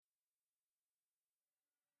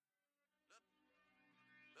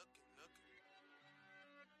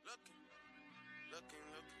Looking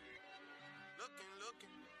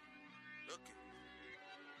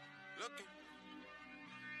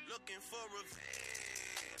for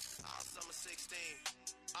revenge. All summer 16,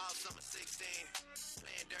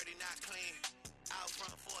 playing dirty, not clean. Out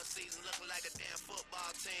front for a season, looking like a damn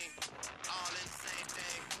football team. All in the same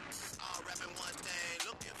thing, all rapping one thing.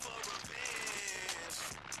 Looking for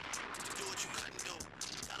revenge. Do what you couldn't do.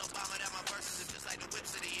 Tell Obama that my verses are just like the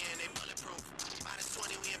whips at the end. They bulletproof.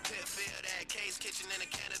 -20, we in Pittsfield at K's Kitchen in a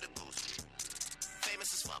Canada Goose.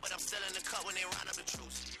 Famous as fuck, but I'm still in the cut when they round up the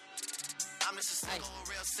troops. I'm just a sicko, a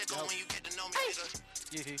real sicko when you get to know me, nigga.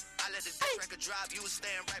 I let the diss record drop, you was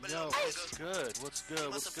staying right below me, nigga. What's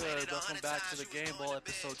good? Welcome back to the Game Ball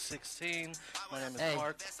episode 16. My name is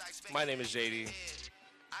Mark. My name is JD.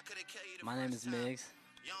 My name is Migs.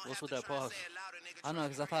 What's with that pause? I don't know,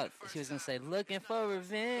 because I thought he was going to say, looking for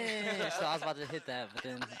revenge. So I was about to hit that, but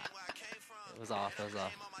then it was off.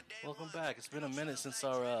 Welcome back. It's been a minute since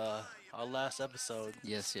our last episode.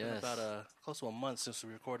 Yes. It's been about close to a month since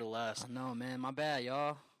we recorded last. I know, man. My bad,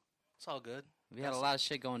 y'all. It's all good. We had a lot of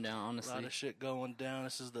shit going down, honestly. A lot of shit going down.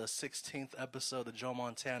 This is the 16th episode of Joe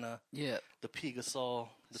Montana. Yeah. The P. Gasol.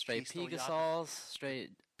 The straight P. Gasols.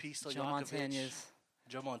 Straight Joe Montana's.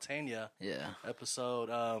 Joe Montana. Yeah. Episode.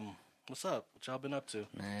 What's up? What y'all been up to?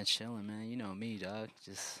 Man, chilling, man. You know me, dog.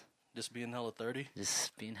 Just being hella 30?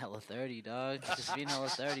 Just being hella 30, dog.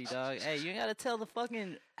 Hey, you gotta tell the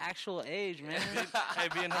fucking actual age, man. Hey,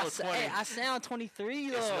 being hella 20. Hey, I sound 23,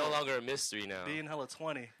 though. It's no longer a mystery now. Being hella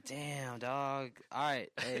 20. Damn, dog. All right.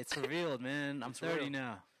 Hey, it's revealed, man. I'm 30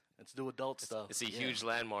 now. Let's do adult stuff. It's a huge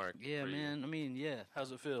landmark. Yeah, man. I mean, yeah.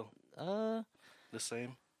 How's it feel? The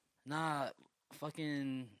same? Nah,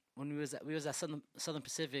 fucking, when we was at Southern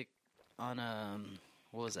Pacific on,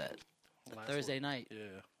 what was that? Thursday night.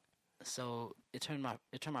 Yeah. So it turned my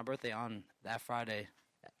birthday on that Friday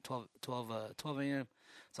at 12 a.m.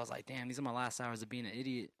 So I was like, damn, these are my last hours of being an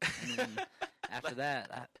idiot. And then after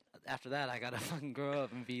that, I gotta fucking grow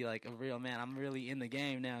up and be like a real man. I'm really in the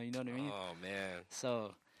game now. You know what I mean? Oh man.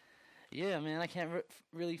 So yeah, man, I can't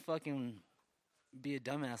really fucking be a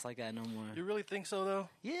dumbass like that no more. You really think so though?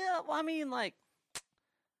 Yeah. Well, I mean, like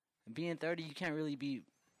being 30, you can't really be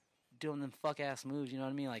doing them fuck ass moves, you know what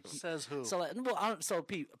I mean? Like, says who? So like, so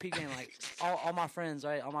Pete game, like all my friends,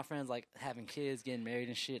 right? All my friends like having kids, getting married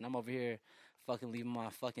and shit, and I'm over here fucking leaving my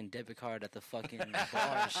fucking debit card at the fucking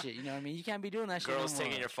bar and shit. You know what I mean? You can't be doing that shit. Girls no more.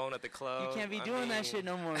 taking your phone at the club. You can't be doing that shit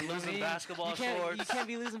no more. You know losing basketball shorts. You can't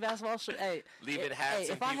be losing basketball shorts. Hey, leaving hats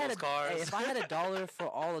in people's cars. Hey, if I had $1 for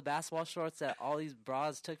all the basketball shorts that all these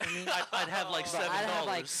bras took from me, I'd have like $7. I'd have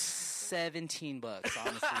like $17,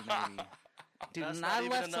 honestly, maybe. Dude, that's and not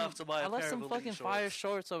even enough to buy a I left pair some of fucking elite fire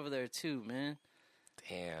shorts. shorts over there too, man.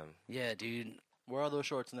 Damn. Yeah, dude. Where are those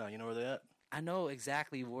shorts now? You know where they're at? I know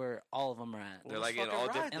exactly where all of them are at. They're like in all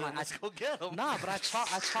different. And like, let's go get them. Nah, but I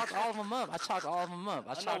chalked all of them up. I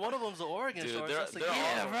know one of them's the Oregon Dude, shorts. they're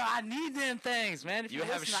yeah, bro. I need them things, man. If You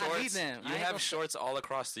have listen, I need shorts. them. You have shorts all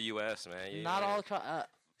across the U.S., man. Not all across.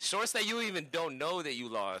 Shorts that you even don't know that you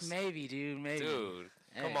lost. Maybe, dude. Maybe. Dude,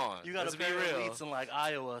 Hey. come on. You got Let's a be pair of real. elites in like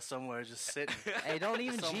Iowa somewhere just sitting. Hey, don't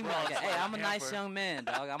even Some G me bras like that. Hey, like I'm a nice hamper. young man,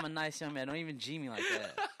 dog. I'm a nice young man. Don't even G me like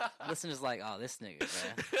that. Listeners like, oh, this nigga,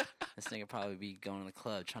 man. This nigga probably be going to the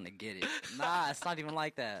club trying to get it. Nah, it's not even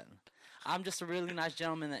like that. I'm just a really nice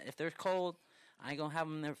gentleman that if they're cold, I ain't gonna have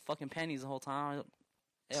them in their fucking panties the whole time.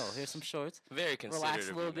 Yo, here's some shorts. Very considerate. Relax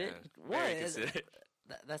a little of you, bit. man. What? Very considerate.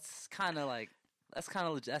 That's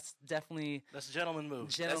definitely That's a gentleman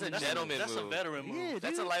move. That's a gentleman That's move. a veteran move. Yeah,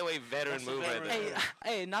 That's a lightweight veteran move right there.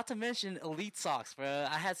 Hey, not to mention elite socks, bro.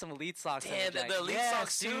 I had some elite socks. Damn, that the elite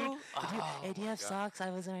socks too? Hey, do you have socks? I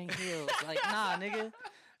was wearing heels. Like, nah, nigga.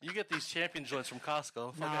 You get these champion joints from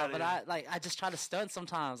Costco. Fuck Nah, outta but here. I just try to stunt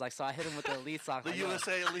sometimes. Like, so I hit him with the elite socks. The like,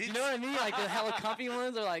 USA Elites? You know what I mean? Like the hella comfy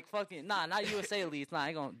ones are like fucking. Nah, not USA elites. Nah, I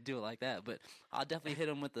ain't gonna do it like that. But I'll definitely hit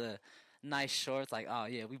him with the nice shorts. Like, oh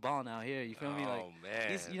yeah, we balling out here. You feel me? Like, Oh,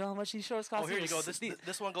 man. you know how much these shorts cost? Oh, here you go. These-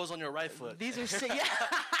 This one goes on your right foot. These are sick. Yeah.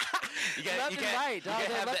 You Left and right, you dog. can't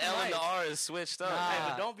They're have left the and L and the right. R is switched up. Nah. Hey,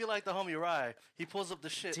 but don't be like the homie Rye. He pulls up the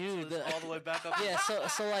shit Dude, so it's all the way back up. Yeah,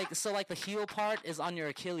 so like the heel part is on your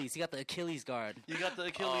Achilles. You got the Achilles guard. You got the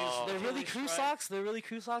Achilles. They're really Achilles crew stripe. socks. They're really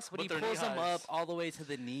crew socks, but he they're pulls them knee-highs. up all the way to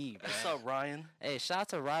the knee, bro. What's up, Ryan? Hey, shout out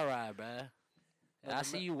to Rai, bro. Yeah, I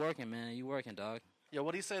see you working, man. You working, dog. Yo,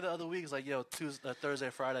 what did he say the other week? He's like, yo, Thursday,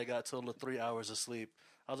 Friday, I got a total of 3 hours of sleep.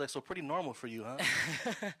 I was like, so pretty normal for you, huh?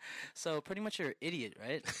 So pretty much you're an idiot,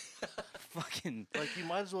 right? Fucking Like, you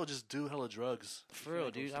might as well just do hella drugs. for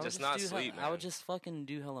real, dude. I would Just not do sleep, I would man. just fucking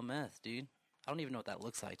do hella meth, dude. I don't even know what that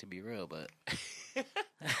looks like, to be real, but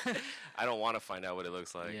I don't want to find out what it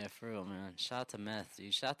looks like. yeah, for real, man. Shout out to Meth,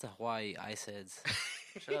 dude. Shout out to Hawaii Ice Heads.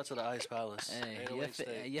 Shout out to the Ice Palace. Hey, 808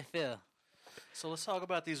 State. you feel. So let's talk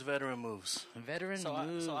about these veteran moves. Veteran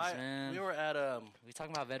moves, man. We were at We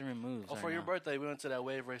talking about veteran moves. for right your now. birthday, we went to that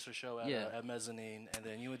Wave Racer show at, Yeah. At Mezzanine, and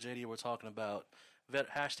then you and JD were talking about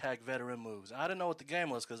hashtag veteran moves. I didn't know what the game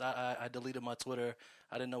was because I deleted my Twitter.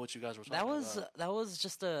 I didn't know what you guys were talking about. That was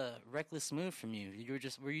just a reckless move from you.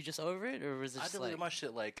 Were you just over it, or was it I just deleted like, my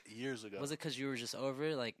shit like years ago. was it because you were just over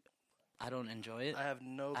it? Like, I don't enjoy it. I have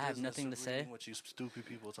no. I have business nothing to say. reading what you stupid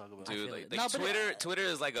people talk about. Dude, feel like, it. No, but Twitter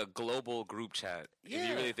is like a global group chat. If Yeah.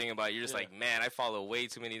 you really think about it, you're just Yeah. like, man, I follow way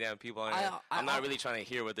too many damn people on here. I'm not really trying to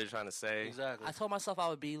hear what they're trying to say. Exactly. I told myself I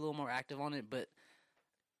would be a little more active on it, but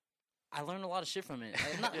I learned a lot of shit from it.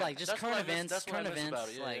 Not Yeah, like just that's what current I miss- events, that's what I current miss events, about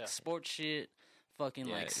it. Yeah, like yeah. sports shit, fucking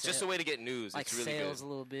Yeah, like it's just a way to get news. like It's really sales good. a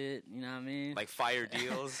little bit. You know what I mean? Like fire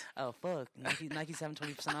deals. Oh fuck, Nike's having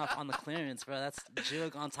 20% off on the clearance, bro. That's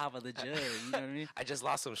jug on top of the jug. You know what I mean? I just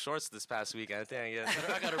lost some shorts this past weekend. I think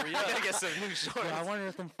I gotta re I gotta get some new shorts. Bro, I wonder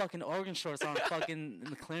if them fucking Oregon shorts are fucking in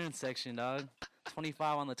the clearance section, dog.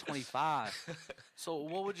 25 on the 25. So,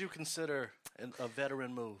 what would you consider a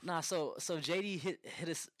veteran move? Nah, so JD hit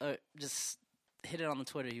us just hit it on the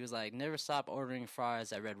Twitter. He was like, "Never stop ordering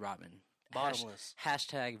fries at Red Robin." Bottomless.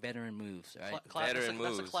 Hashtag veteran moves, right? Veteran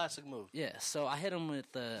That's a moves. classic move. Yeah. So I hit him with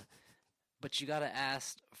but you gotta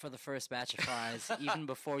ask for the first batch of fries even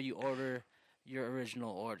before you order your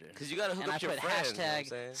original order. Because you gotta hook And I up your put friends. You know what I'm hashtag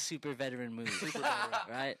saying? super veteran moves,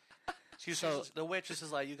 right? So the waitress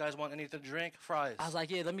is like, "You guys want anything to drink? Fries." I was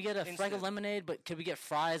like, "Yeah, let me get a Instant. Fraggle lemonade, but could we get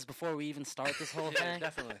fries before we even start this whole yeah, thing?"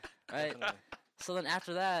 definitely. Right. Definitely. So then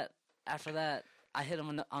after that, I hit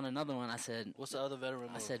him on another one. I said, What's the other veteran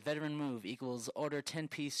move? I said, veteran move equals order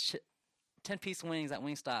 10-piece wings at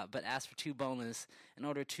Wingstop, but ask for 2 boneless and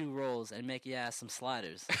order 2 rolls and make your ass some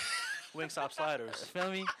sliders. Wingstop sliders.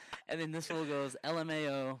 Feel me? And then this fool goes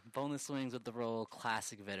LMAO, boneless wings with the roll,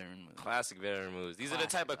 classic veteran move. Classic veteran moves. These are the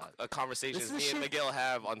type Classic, of conversations This is me and shit- Miguel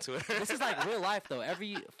have on Twitter. This is like real life though.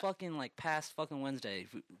 Every fucking like past fucking Wednesday,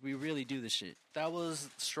 we really do this shit. That was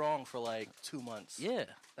strong for like 2 months. Yeah.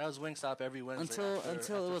 That was Wingstop every Wednesday.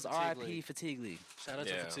 Until it was Fatigue RIP League. Fatigue League. Shout out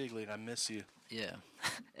Yeah. to Fatigue League. I miss you. Yeah.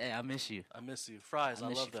 Hey, I miss you. I miss you. Fries. I,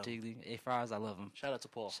 miss love you, them. Fatigue League. Hey, fries, I love them. Shout out to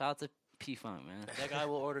Paul. Shout out to P Funk, man. That guy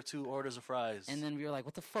will order 2 orders of fries. And then we were like,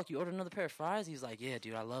 "What the fuck? You ordered another pair of fries?" He's like, "Yeah,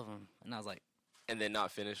 dude, I love them." And I was like, And then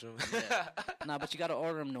not finish them. "Nah, but you got to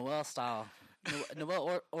order them Noel style."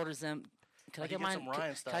 Noel orders them. Can I He get gets mine? them Ryan Can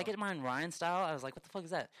I style. get mine Ryan style? I was like, "What the fuck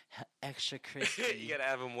is that? Extra crispy." you gotta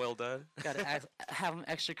have them well done. Gotta have them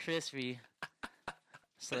extra crispy.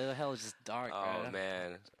 So the hell is just dark, Oh bro.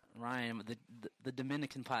 man. Ryan, the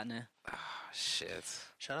Dominican partner. Shit.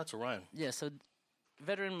 Shout out to Ryan. Yeah, so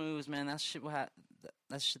veteran moves, man. That's shit.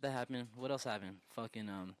 That's shit that happened. What else happened? Fucking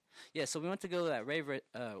yeah. So we went to go to that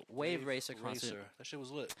Wave Racer concert. That shit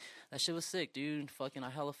was lit. That shit was sick, dude. Fucking, I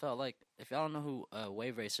hella felt like if y'all don't know who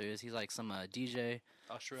Wave Racer is, he's like some DJ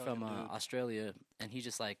Australian from dude. Australia, and he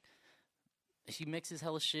just like he mixes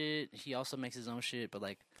hella shit. He also makes his own shit, but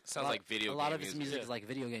like Sounds like video A lot game of his music. music Yeah. is like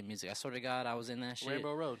video game music. I swear to God, I was in that shit.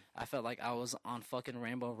 Rainbow Road. I felt like I was on fucking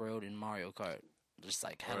Rainbow Road in Mario Kart. Just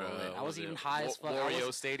like hella Or, lit. I what was it? even high as fuck.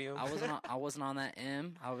 Wario Stadium. I wasn't on that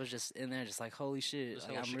M. I was just in there, just like holy shit. Just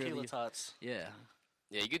Like, like I'm Shaquille really, Tots. yeah.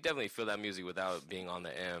 Yeah, you could definitely feel that music without being on the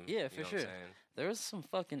M. Yeah, you for know sure. What I'm saying? There was some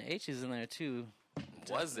fucking H's in there too.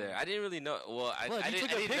 Was there? I didn't really know. Well, I Look, you didn't,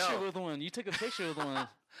 took I a didn't picture know. with one. You took a picture with one.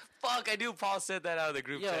 Fuck, I knew Paul said that out of the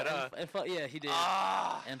group Yo, chat. yeah, he did.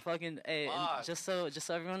 Ah, And fucking, hey, and Fuck. just so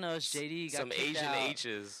everyone knows, JD got some kicked Asian out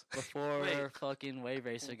H's. before Wait. fucking Wave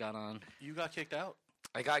Racer got on. You got kicked out?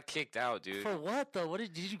 I got kicked out, dude. For what though? What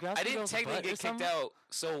did you grab? I some didn't girl's technically butt or get kicked something? out.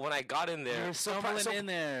 So when I got in You there, were stumbling in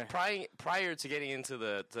there. prior to getting into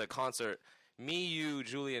the concert, me, you,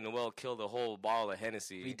 Julie, and Noel killed a whole bottle of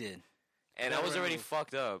Hennessy. We did. And I was already Move.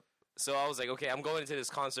 fucked up. So I was like, okay, I'm going into this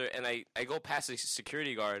concert, and I go past the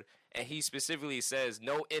security guard, and he specifically says,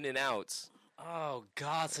 no in and outs. Oh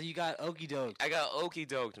God! So you got okey doked. I got okey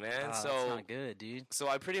doked, man. That's so not good, dude. so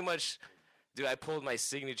I pretty much, dude, I pulled my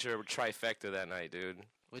signature trifecta that night, dude.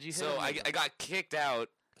 What'd you hit? So him I with? got kicked out.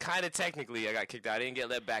 Kind of technically, I got kicked out. I didn't get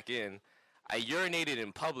let back in. I urinated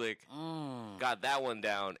in public. Got that one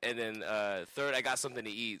down. And then third, I got something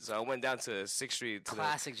to eat. So I went down to 6th Street to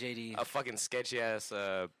Classic JD. a fucking sketchy ass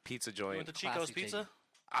pizza You joint. went to Chico's Classic Pizza?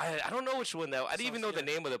 I don't know which one though. I didn't even know the yeah.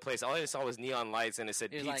 name of the place. All I saw was neon lights and it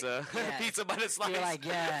said You're like, pizza, yes. pizza by the slice. You're like,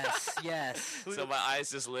 yes. So my eyes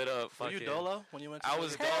just lit up. Were you Fucking- Dolo when you went to I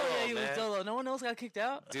was Vegas? Hell Dolo, yeah, you was man. Dolo. No one else got kicked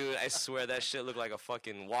out? Dude, I swear that shit looked like a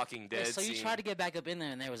fucking Walking Dead So you scene. tried to get back up in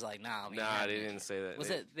there, and they was like, nah, we ain't Nah, having they it. didn't say that. Was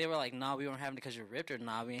it? They were like, nah, we weren't having it because you're ripped, or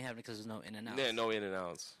nah, we ain't having it because there's no in and out. Yeah, no in and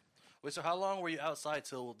outs. Wait, so how long were you outside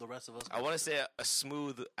till the rest of us? I want to say a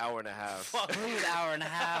smooth hour and a half. Smooth hour and a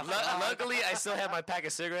half. Luckily, I still had my pack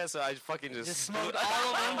of cigarettes, so I fucking just Smoked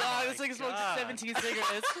all of them, dog. This nigga smoked God. 17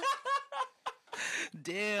 cigarettes.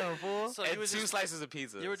 Damn, fool. So and you were two just, slices of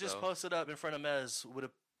pizza. you were just so. posted up in front of Mez with a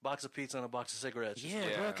box of pizza and a box of cigarettes. Yeah,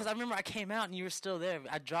 Yeah. bro, because I remember I came out and you were still there.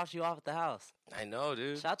 I dropped you off at the house. I know,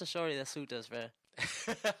 dude. Shout out to Shorty that sued us, bro.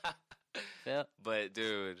 Yep. But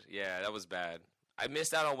dude, yeah, that was bad. I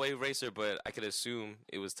missed out on Wave Racer, but I could assume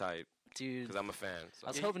it was tight Dude, because I'm a fan. So. I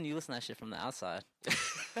was hoping you listen to that shit from the outside.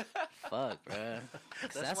 Fuck, bro.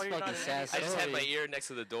 That's why you're not fucking in sad any- I just had my story. ear next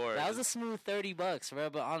to the door. That was a smooth $30, bro.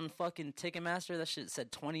 But on fucking Ticketmaster, that shit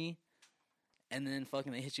said 20, and then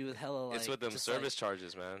fucking they hit you with hella like it's with them just, service like,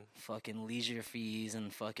 charges, man. fucking leisure fees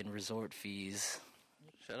and fucking resort fees.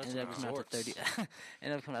 Shout out to Ended the up coming out to resorts. 30.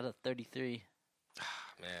 Ended up coming out to 33.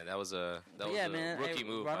 Man, that was a Yeah, man. rookie Hey,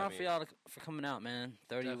 move. right by on me. for y'all for coming out, man.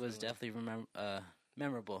 30 was definitely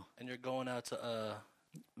memorable. And you're going out to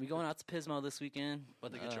We going out to Pismo this weekend.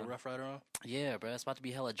 what, to get your Rough Rider on? Yeah, bro. It's about to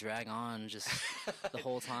be hella drag on just the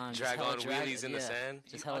whole time. Just Drag hella on wheelies in the sand.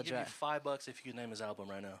 Just I'll hella give you drag. $5 if you can name his album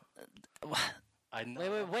right now. I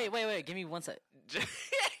know. Wait. Give me one sec.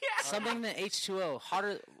 Something that H2O.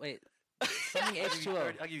 Harder. Wait. Something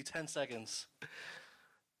H2O. I'll give you 10 seconds.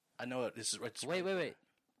 I know it. This is right. Wait.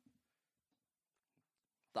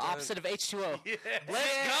 The opposite of H2O. Yeah. Let's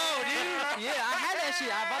go, dude. Yeah, I had that shit.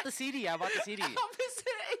 I bought the CD. I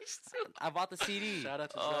bought the CD. Shout out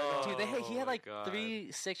to Oh. Dragon. Dude, he had like God.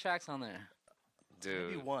 6 tracks on there.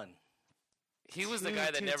 Maybe Dude. one. He was the guy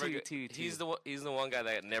that never. two. He's the one guy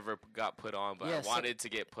that never got put on, but Yeah, I so- wanted to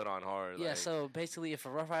get put on hard. Yeah, like, so basically, if a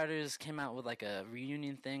Rough Riders came out with like a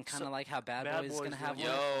reunion thing, kind of So, like how Bad Bad Boys is Boys gonna have did-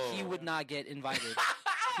 one, Yo. he would not get invited.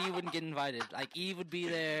 He wouldn't get invited. Like Eve would be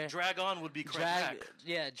there. Drag On would be crack.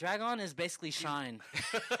 Drag On is basically Shine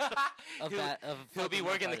of that. Of he'll be fucking working the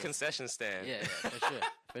Rough Riders. concession stand. Yeah,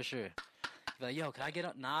 for sure. Be like, yo, can I get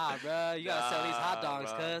up? Nah, bro, you gotta sell these hot dogs,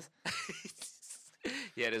 bro. cuz.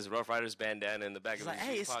 He had his Rough Riders bandana in the back He's of like, his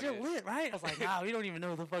hey, jean it's pocket. still lit, right? I was like, nah, we don't even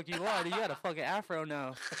know who the fuck you are. Dude. You got a fucking afro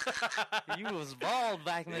now. You was bald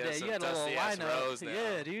back in the Yeah, day. some You had a little dusty-ass lineup. rose now.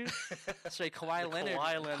 Yeah, dude. Straight Kawhi Leonard.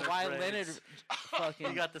 Kawhi Leonard Kawhi braids. Leonard fucking.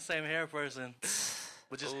 You got the same hair person,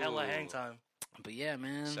 with just hella Ooh. hang time. But yeah,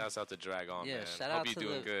 man. Shouts out to Drag On, Yeah, man. shout Hope out you're to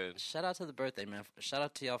doing the good. shout out to the birthday, man. Shout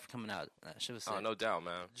out to y'all for coming out. That shit was sick. Oh, no doubt,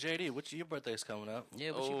 man. JD, your birthday's coming up? Yeah,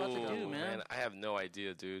 what you about to do, Oh, man? I have no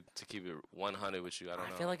idea, dude. To keep it 100 with you, I don't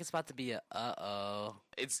know. I feel like it's about to be a uh-oh.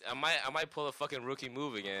 I might pull a fucking rookie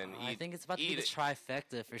move again. I think it's about to be eat the it.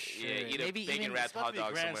 trifecta for sure. Yeah, eat Maybe a bacon even, wrapped It's about hot to be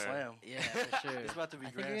dog Grand somewhere. Slam. Yeah, for sure. It's about to be I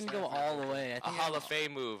think Grand you're gonna go Slam. all the way. I A think Hall of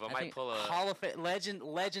Fame move. I might pull a Hall of Fame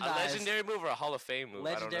legendized legendary move or a Hall of Fame move.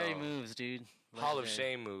 legendary I don't know. moves, dude. Hall of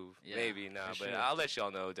Legendary. Shame move. Yeah, Maybe, nah. for But sure. I'll let y'all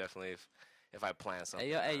know definitely if I plan something.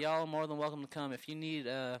 Hey, y'all are more than welcome to come. If you need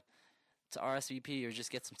to RSVP or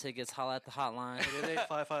just get some tickets, holla at the hotline.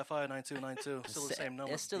 555-9292. Still the same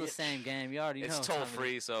number. It's still the bitch. same game. You already know. It's what toll time it is.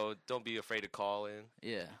 free, so don't be afraid to call in.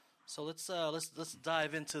 Yeah, So let's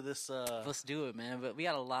dive into this. let's do it, man. But we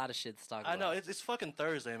got a lot of shit to talk about. I know it's fucking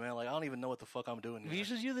Thursday, man. Like I don't even know what the fuck I'm doing. We here.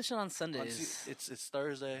 usually do this shit on On Sundays. It's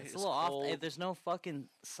Thursday. It's a little cold, off. Hey, there's no fucking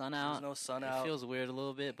sun out. There's no sun It out. feels weird a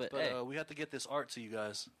little bit, but, But hey, we have to get this art to you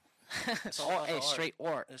guys. all or, about the hey, art. straight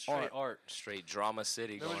art. It's straight art. Straight drama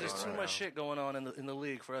city There was going just on too right much now. shit going on in the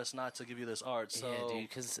league for us not to give you this art. So Yeah, dude.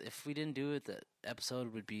 Because if we didn't do it, the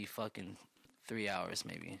episode would be fucking 3 hours,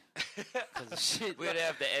 maybe. Because shit, We're gonna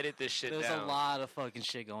have to edit this shit there's down. a lot of fucking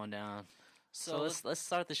shit going down. So let's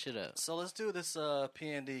start the shit up. So let's do this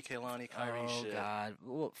PND Kehlani Kyrie Oh shit. God!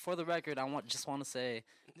 Well, for the record, I just want to say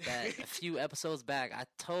that a few episodes back, I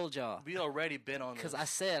told y'all We already been on because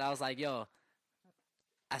this. I was like, yo,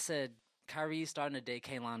 I said Kyrie's starting to date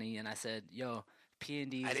Kehlani, and I said, yo,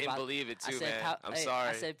 PND's I didn't about, believe it I too, said, man. I'm sorry.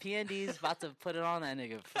 I said PND's about to put it on that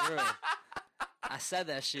nigga for real. I said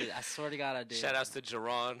that shit. I swear to God, I did. Shout outs to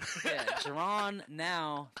Jerron. Yeah, Jerron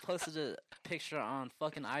now posted a picture on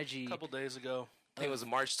fucking IG. A couple days ago. I think it was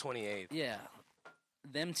March 28th. Yeah.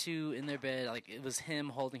 Them two in their bed, like it was him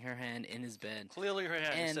holding her hand in his bed. Clearly, her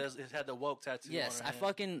hand And- says it had the woke tattoo. Yes, on her I hand.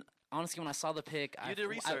 fucking honestly when I saw the pic, You did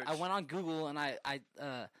research. I went on Google and I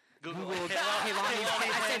Google Kehlani's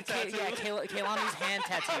hand tattoo. Kehlani's hand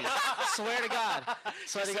tattoo. Swear to God.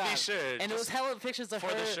 Swear to Just to be God. sure, And it was hella pictures of for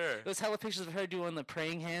her. the sure. It was hella pictures of her doing the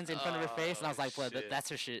praying hands in front of her face, and I was like, "Blood, shit. that's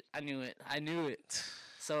her shit." I knew it.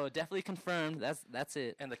 So definitely confirmed. That's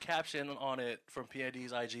it. And the caption on it from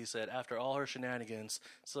PAD's IG said, "After all her shenanigans,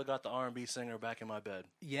 still got the R&B singer back in my bed."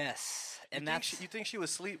 Yes, and You think she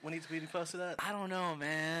was asleep when he posted that? I don't know,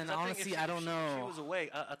 man. 'Cause I think Honestly, if I don't know. If she was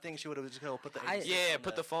awake, I think she would have just put the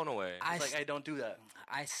Put the phone away. It's like, hey, don't do that.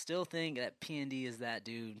 I still think that P&D is that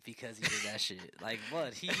dude because he did that shit. Like,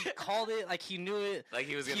 what? He called it like he knew it. Like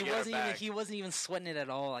he was gonna get her back. He wasn't even sweating it at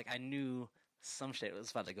all. Like, I knew some shit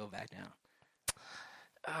was about to go back down.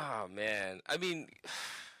 Oh man, I mean,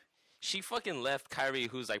 she fucking left Kyrie,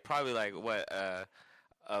 who's like probably like what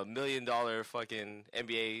 $1 million fucking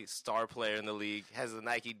NBA star player in the league, has a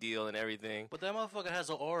Nike deal and everything. But that motherfucker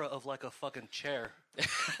has an aura of like a fucking chair.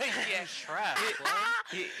 Yeah, Trash.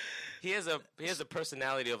 he has a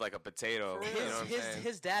personality of like a potato. You know what I'm saying?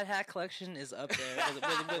 His dad hat collection is up there.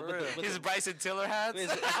 with His Bryson Tiller hats. is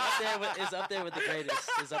up there with the greatest.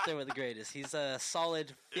 Is up there with the greatest. He's a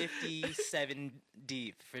solid 57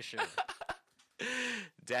 deep for sure.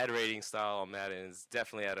 Dad rating style on Madden is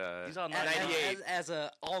definitely at a He's on 98. As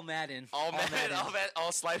a all Madden. All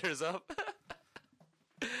all sliders up.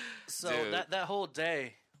 So Dude. that whole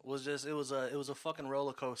day was just it was a fucking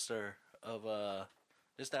roller coaster of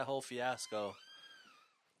just that whole fiasco.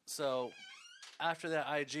 So after that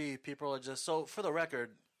IG, people are just so for the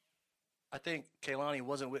record, I think Kehlani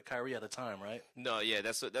wasn't with Kyrie at the time, right? No, yeah,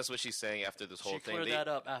 that's what she's saying after this whole She thing. cleared that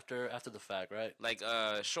up after the fact, right? Like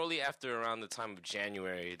shortly after around the time of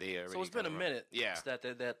January, they already. So it's been a minute, Yeah.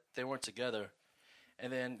 that they weren't together,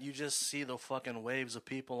 and then you just see the fucking waves of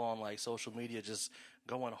people on like social media just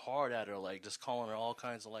going hard at her, like just calling her all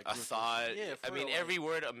kinds of like A thought. Yeah, I for mean, real, every like,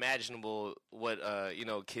 word imaginable. What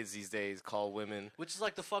kids these days call women. which is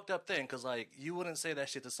like the fucked up thing, because like you wouldn't say that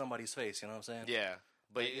shit to somebody's face, you know what I'm saying? Yeah,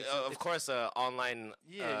 but Like, of course, online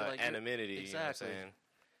like, anonymity. exactly. You know what I'm saying?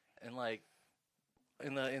 And like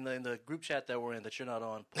in the group chat that we're in that you're not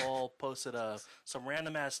on, Paul posted some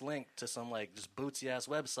random ass link to some like just bootsy ass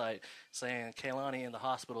website saying Kehlani in the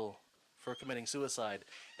hospital for committing suicide,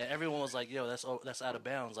 and everyone was like, "Yo, that's out of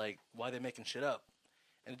bounds. Like, why are they making shit up?"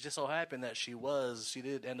 And it just so happened that she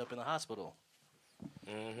did end up in the hospital.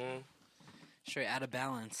 Mm-hmm. Straight out of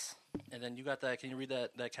balance. And then you got that. Can you read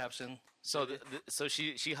that caption? So so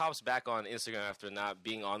she hops back on Instagram after not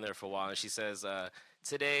being on there for a while, and she says,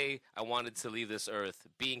 "Today I wanted to leave this earth,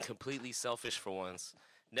 being completely selfish for once.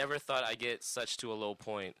 Never thought I'd get such to a low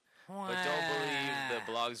point. But don't believe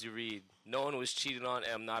the blogs you read. No one was cheated on,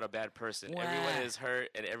 and I'm not a bad person. Wow. Everyone is hurt,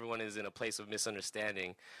 and everyone is in a place of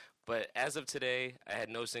misunderstanding. But as of today, I had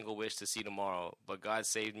no single wish to see tomorrow. But God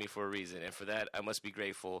saved me for a reason, and for that, I must be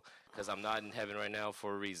grateful, because I'm not in heaven right now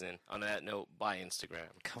for a reason. On that note, bye Instagram."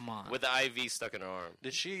 Come on. With the IV stuck in her arm.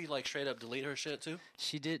 Did she like straight up delete her shit too?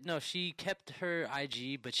 She did. No, she kept her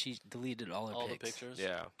IG, but she deleted all her All pics. the pictures.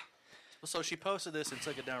 Yeah. So she posted this and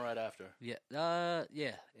took it down right after. Yeah.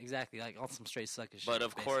 Yeah. Exactly. Like on some straight sucker shit. But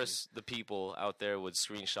of basically. course, the people out there would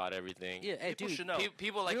screenshot everything. Yeah. Hey, People dude. should know.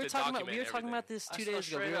 People like we were to talking document about everything. this I 2 saw days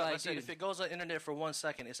ago. straight We were up, I like, said, dude, if it goes on the internet for 1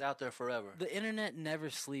 second, it's out there forever. the internet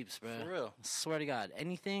never sleeps, bro. For real. Swear to God,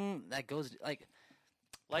 anything that goes like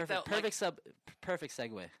perfect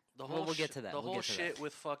segue. The whole we'll get to that. The We'll whole get to shit that.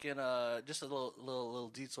 with fucking just a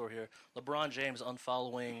little detour here. LeBron James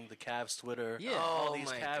unfollowing the Cavs Twitter. Yeah. all Oh these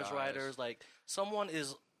my Cavs gosh. writers. Like someone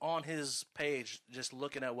is on his page just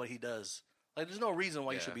looking at what he does. Like there's no reason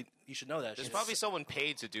why Yeah. you should know that. There's shit. probably someone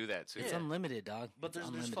paid to do that too. It's Yeah. unlimited, dog. But there's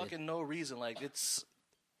unlimited. fucking no reason. Like it's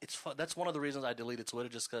that's one of the reasons I deleted Twitter,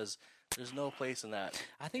 just because there's no place in that.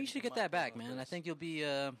 I think you should get that back, man. I think you'll be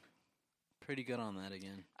pretty good on that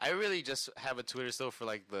again. I really just have a Twitter still for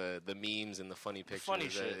like the memes and the funny pictures. funny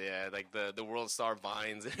shit. Yeah, like the World Star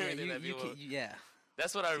Vines and everything. that people-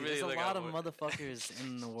 That's what I really There's a look lot out of for. motherfuckers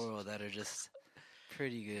in the world that are just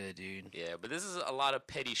pretty good, dude. Yeah, but this is a lot of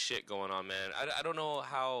petty shit going on, man. I don't know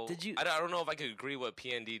how. Did you- I don't know if I could agree what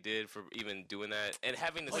PND did for even doing that and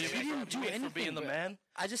having the Well, same. he didn't do For anything, being the bro. man.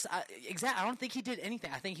 I don't think he did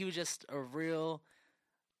anything. I think he was just a real.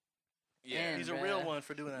 Yeah, Man, He's a bruh. real one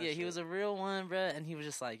for doing that. Yeah, shit. he was a real one, bruh. And he was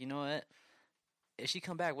just like, you know what? If she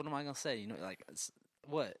come back, what am I gonna say? You know, like,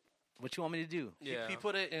 what? What you want me to do? yeah. He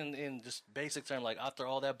put it in just basic term, like after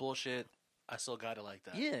all that bullshit, I still got it like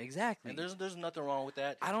that. Yeah, exactly. And there's nothing wrong with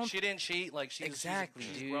that. I don't- She didn't cheat. Like Exactly,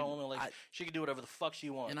 she's dude. grown and like she can do whatever the fuck she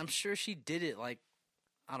wants. And I'm sure she did it like,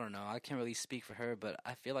 I don't know. I can't really speak for her, but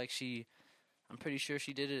I feel like I'm pretty sure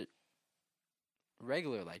she did it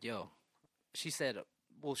regular. Like, yo, she said,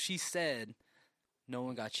 no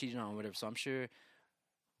one got cheated on or whatever. So I'm sure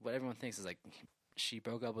what everyone thinks is like she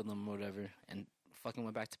broke up with him or whatever and fucking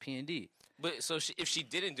went back to P&D. But so if she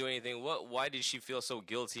didn't do anything, why did she feel so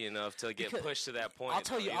guilty enough to get pushed to that point? I'll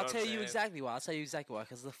tell you. know I'll what tell I'm you saying? exactly why. I'll tell you exactly why.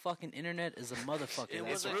 Because the fucking internet is a motherfucker.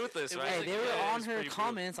 It's ruthless, right? Hey, they were Yeah, on it's her pretty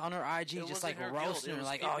comments on her IG, just like roasting her,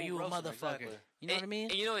 like, "Oh, you a motherfucker." Exactly. You know what I mean?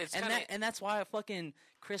 And, you know, it's and kinda, and that's why fucking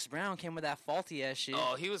Chris Brown came with that faulty ass shit.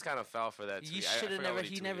 Oh, he was kind of foul for that. You tweet. I should have forgot never. what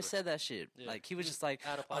He tweeted. never said that shit. Yeah. Like he was just like,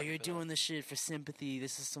 out of "Oh, pocket you're for doing this shit for sympathy.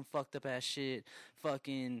 This is some fucked up ass shit.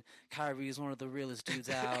 Fucking Kyrie is one of the realest dudes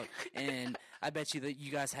out, and I bet you that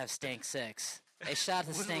you guys have stank sex." Hey, shout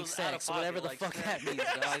out to Which stank was out of sex, whatever the pocket, fuck like, that means,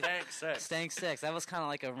 dog. Stank sex. Stank sex. That was kind of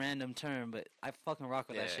like a random term, but I fucking rock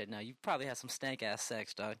with that Yeah. shit now. You probably had some stank ass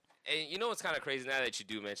sex, dog. And you know what's kind of crazy now that you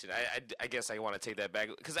do mention? I guess I want to take that back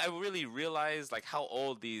because I really realized like how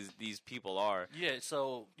old these people are. Yeah,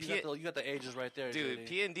 so you got the ages right there, Dude, JD.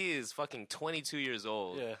 P&D is fucking 22 years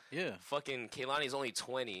old. Yeah. Yeah. Fucking Kehlani is only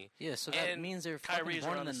 20. Yeah, so that And means they're fucking Kyrie's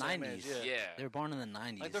born in around the the same 90s. age, yeah. Yeah. They were born in the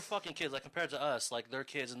 90s. Like they're fucking kids. Like compared to us, like they're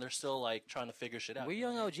kids and they're still like trying to figure shit out. We're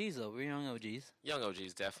young OGs, though. We're young OGs. Young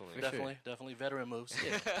OGs, definitely. For Definitely, definitely veteran moves.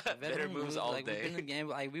 Better moves all like, We've day. been in the game.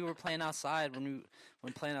 Like we were playing outside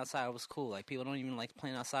when playing outside was cool. Like people don't even like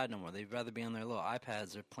playing outside no more. They'd rather be on their little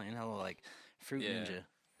iPads or playing hella like Fruit Yeah. Ninja.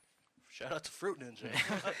 Shout out to Fruit Ninja.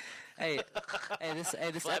 Hey, this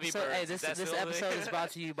Flappy episode, Birds, is that this still a episode thing? is brought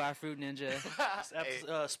to you by Fruit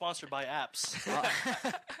Ninja. Sponsored by apps.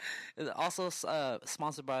 Also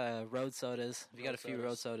sponsored by Road Sodas. We got a Road few Sodas.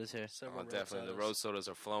 Road Sodas here. Several Oh, definitely. The sodas. road sodas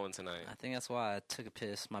are flowing tonight. I think that's why I took a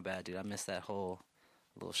piss. My bad, dude. I missed that whole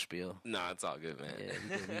little spiel. Nah, it's all good, man. Yeah, we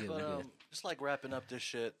good, we good, we But good. just like wrapping up this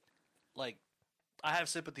shit, like I have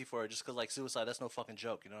sympathy for her just because like suicide, that's no fucking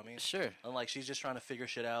joke. You know what I mean? Sure. And like she's just trying to figure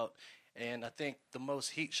shit out, and I think the most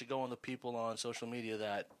heat should go on the people on social media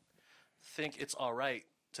that think it's all right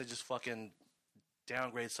to just fucking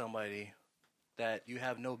downgrade somebody that you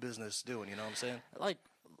have no business doing. You know what I'm saying? Like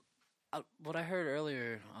what I heard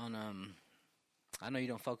earlier on I know you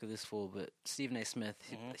don't fuck with this fool, but Stephen A. Smith,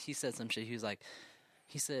 he said some shit.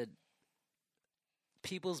 He said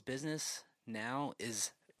people's business now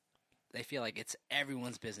is they feel like it's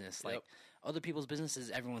everyone's business. Like Yep. other people's business is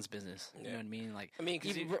everyone's business. You know what I mean? Like I mean,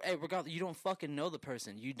 'cause even, regardless, you don't fucking know the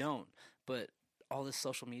person. You don't. But all this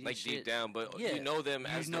social media Like shit, deep down, but Yeah. you know them You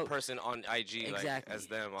as know- the person on IG, exactly like as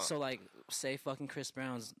them. So like, say fucking Chris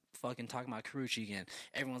Brown's fucking talking about Karuchi again.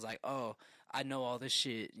 Everyone's like, oh, I know all this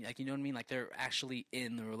shit. Like, you know what I mean? Like they're actually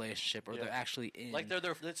in the relationship, or Yeah. they're actually in Like they're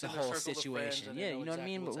the it's in their whole circles of friends situation. and they Yeah, know you know what I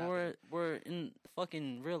exactly mean? what's But happening. we're in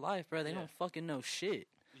fucking real life, bro. They Yeah. don't fucking know shit.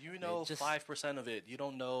 You know, just- 5% of it. You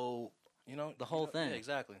don't know. You know The whole you know- thing. Yeah,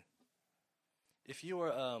 exactly. If you were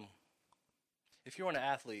an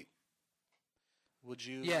athlete, would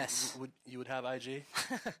you? Yes. Would have IG?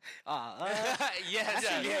 yes,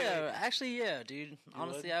 Actually, yeah, dude.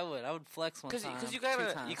 Honestly, would? I would. I would flex one Because time. you 2 kind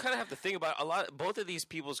times. of have to think about a lot. Both of these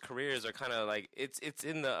people's careers are kind of like it's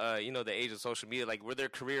in the the age of social media, like where their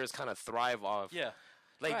careers kind of thrive off. Yeah.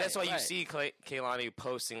 Like that's why Right, you right. see Kehlani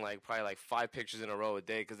posting like probably like 5 pictures in a row a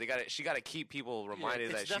day because she got to keep people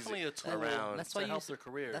reminded it's that definitely she's a tool. around. That's to why help you their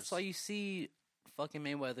careers. That's why you see fucking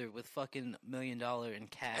Mayweather with fucking $1 million in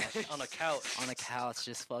cash on a couch. on a couch,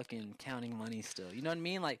 just fucking counting money. Still, you know what I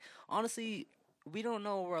mean? Like, honestly, we don't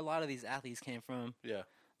know where a lot of these athletes came from. Yeah.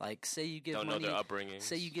 Like, say you give Don't know money, their upbringing.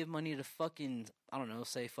 say you give money to fucking, I don't know,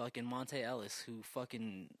 say fucking Monte Ellis, who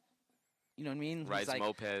fucking, you know what I mean? Who's rides like,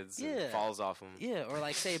 mopeds Yeah. and falls off them. yeah, or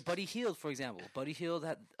like say Buddy Hield, for example. Buddy Hield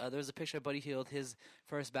had there's a picture of Buddy Hield, his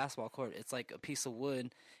first basketball court. It's like a piece of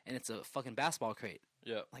wood and it's a fucking basketball crate.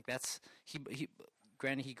 Yeah. Like that's he.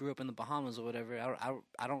 Granted, he grew up in the Bahamas or whatever.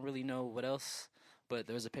 I don't really know what else, but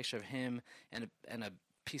there was a picture of him and a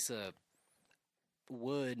piece of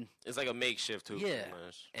wood, It's like a makeshift hoop. Yeah. pretty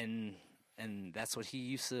much. and that's what he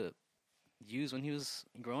used to use when he was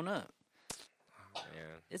growing up.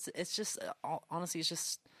 Yeah. It's just honestly, it's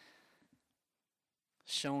just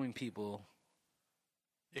showing people.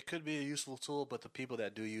 It could be a useful tool, but the people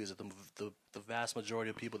that do use it, the vast majority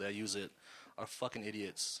of people that use it, are fucking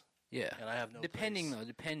idiots. Yeah, And I have no. depending place. though,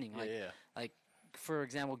 depending. Like, yeah. like for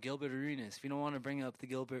example, Gilbert Arenas. If you don't want to bring up the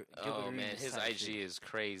Gilbert Oh Arenas man, his type IG shit. is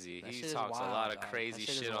crazy. That He shit is talks a wild, lot of dog. crazy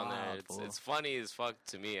That shit is shit on there. wild, fool. It's funny as fuck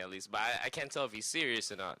to me at least, but I can't tell if he's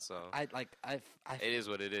serious or not. So I it is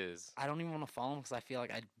what it is. I don't even want to follow him because I feel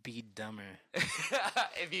like I'd be dumber.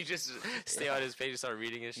 If you just stay on his page and start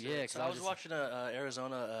reading his shit. Yeah, So I was watching a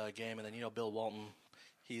Arizona game, and then Bill Walton,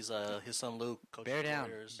 He's his son Luke. Bear down.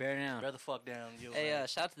 Bear down. Bear the fuck down. You, Hey,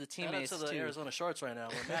 shout out to the teammates shout out to the too. Arizona Shorts right now.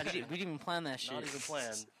 We're mad We didn't even plan that shit. Not even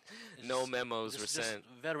planned. No memos were just sent.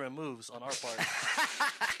 Veteran moves on our part.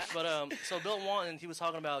 But so Bill Walton, he was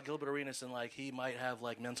talking about Gilbert Arenas and like he might have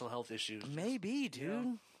like mental health issues. Maybe, dude.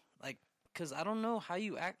 Yeah. Like, cause I don't know how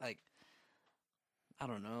you act. Like, I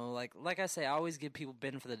don't know. Like I say, I always give people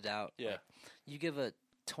benefit of the doubt. Yeah. Like, you give a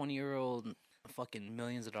 20-year-old fucking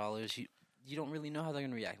millions of dollars. You don't really know how they're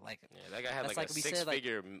gonna react. Like, Yeah, that guy had that's like a like we said, like-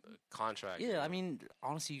 six-figure contract. yeah, I mean,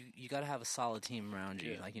 honestly, you gotta have a solid team around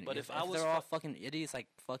you. Yeah. Like, you know, But if if I was they're all fucking idiots, like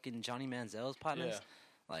fucking Johnny Manziel's partners,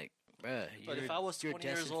 Yeah. like, bruh. But if I was 20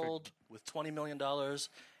 years old with $20 million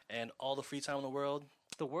and all the free time in the world,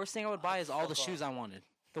 the worst thing I would buy is all the fuck shoes I wanted.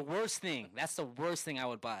 The worst thing. That's the worst thing I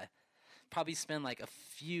would buy. Probably spend like a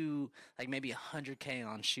few, like maybe $100K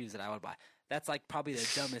on shoes that I would buy. That's like probably the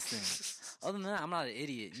dumbest thing. Other than that, I'm not an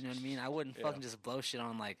idiot. You know what I mean? I wouldn't Yeah. fucking just blow shit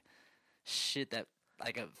on like shit that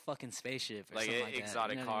like a fucking spaceship or like something like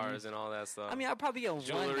exotic that. You know what I mean? cars and all that stuff. I mean, I'd probably get one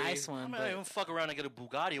Jewelry. nice I one, might even but fuck around and get a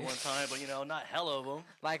Bugatti one time, but not hella of them.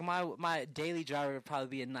 like my daily driver would probably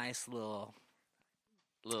be a nice little.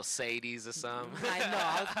 little Sadies or something.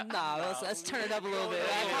 Let's turn it up a little bit.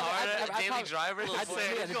 Daily driver.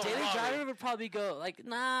 The daily driver would probably go like,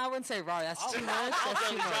 nah, I wouldn't say Rari. That's too much. I'll That's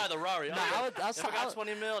too definitely drive much. the Rari. Nah, If I got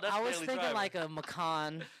 20 mil, that's I was daily thinking driver. like a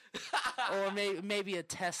Macan, or maybe a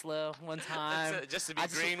Tesla one time. Just to be I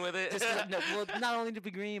just- green with it. well, not only to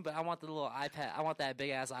be green, but I want the little iPad. I want that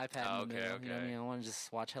big ass iPad Oh, in the okay, middle. You know what I okay. mean? I want to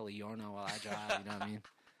just watch hella Yorno while I drive. You know what I mean?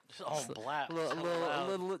 Just on black.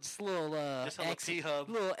 Little Just hella X P-Hub.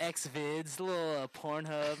 little X vids, little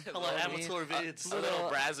Pornhub, Hello, amateur vids. A little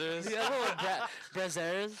brazzers. yeah, little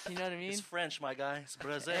brazzers. You know what I mean? It's French, my guy. It's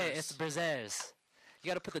Brazil. Hey, it's brazzers. You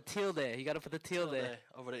gotta put the tilde there. You gotta put the tilde there.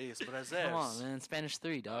 Over the east. Brazil. Come on, man. Spanish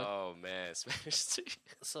 3, dog. Oh man, Spanish.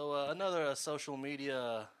 So another social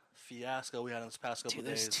media fiasco we had in this past couple Dude,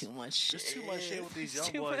 days. there's too much shit. There's too much shit with these young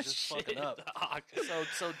Too boys much just shit, fucking up. dog.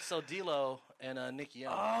 So D'Lo and Nick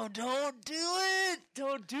Young. Oh, don't do it!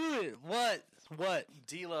 Don't do it! What?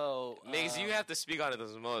 D'Lo. Migs, you have to speak on it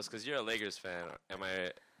the most because you're a Lakers fan. Am I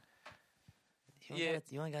right?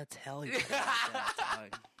 You ain't gotta tell you that,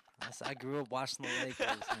 dog. I grew up watching the Lakers,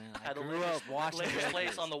 man. I had the grew up watching the Lakers Lakers.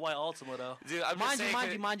 place on the white Ultima though. Dude, I'm Mind just you,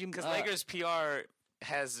 saying, mind you, because uh, Lakers PR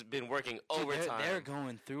has been working Dude, overtime. They're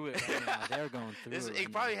going through it right now. They're going through it. It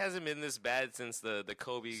right probably now. hasn't been this bad since the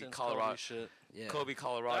Kobe Since Colorado Kobe shit. Yeah. Kobe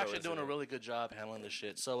Colorado. They're actually doing a incident. really good job handling this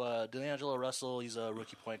shit. So D'Angelo Russell, he's a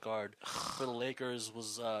rookie point guard for the Lakers.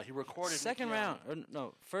 He recorded Second Nick Young, round, or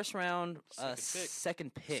no, first round, Second pick.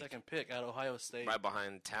 second pick. second pick at Ohio State. right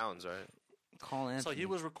behind Towns, right? Call Anthony. So he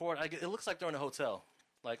was recording. It looks like they're in a hotel,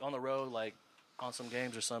 like on the road, like on some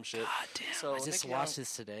games or some shit. God damn! So I just Nick watched Young-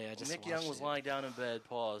 this today. Nick Young was lying down in bed.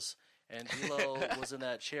 Pause. And D'Lo was in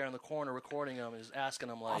that chair in the corner recording him and just asking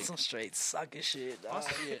him like, some straight sucker shit. Dog.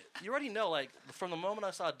 honestly, you already know, like from the moment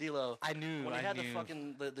I saw D'Lo, I knew. when he I had knew. the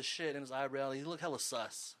fucking the shit in his eyebrow, he looked hella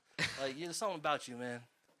sus. Like there's something about you, man.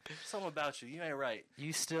 Something about you. You ain't right.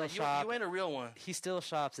 You still Like, shop. you ain't a real one. He still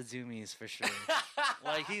shops at Zoomies for sure.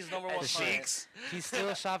 Like he's number one At client. Sheiks. He's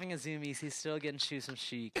still shopping at Zoomies. He's still getting shoes from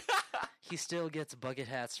Chic. He still gets bucket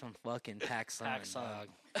hats from fucking PacSun. PacSun. Dog.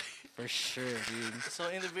 For sure, dude. So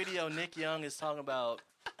in the video, Nick Young is talking about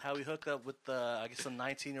how he hooked up with I guess some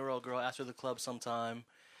 19-year-old girl after the club sometime,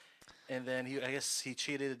 and then I guess he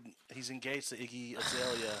cheated. He's engaged to Iggy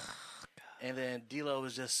Azalea, and then D'Lo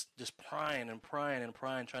was just prying and prying and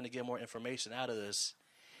prying, trying to get more information out of this.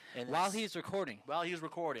 And While it's- he's recording. while he was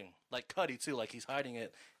recording, like Cuddy too, like he's hiding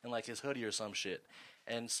it in like his hoodie or some shit,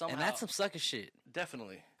 and somehow And that's some sucker shit.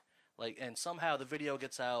 definitely, like, and somehow the video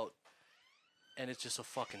gets out, and it's just a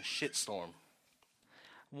fucking shitstorm.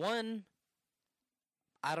 One,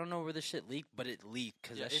 I don't know where the shit leaked, but it leaked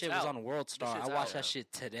because Yeah, that it's shit was out. on World Star. shit's I watched out. that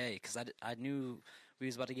shit today because I knew we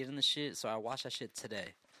was about to get in the shit, so I watched that shit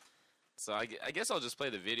today. So I guess I'll just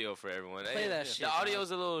play the video for everyone. Play that shit, The audio dog.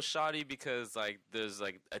 is a little shoddy because like there's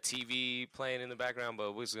like a TV playing in the background,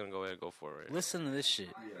 but we're just gonna go ahead and go for it. Listen to this shit.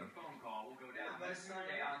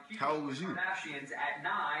 How old was you? At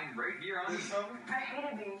 9, right here on the I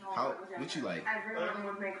hated being told. How? it was What you like? Everyone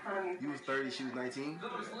would make fun of me. You was 30, she was 19.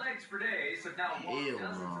 Those legs for days have now walked Hell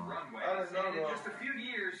dozens no. of runways. And in just a few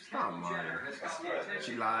years, Come Kendall on. Jenner has caught the attention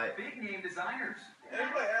She of lied. big name designers.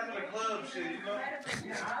 It's like after the club shit, you know?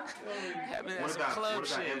 Having What some about club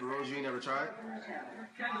shit. Amber Rose? You ain't never tried?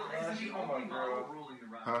 She know my girl.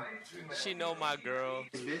 Huh? She know my girl.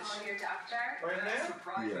 This bitch? Right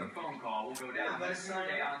now? Yeah. Phone call will go down this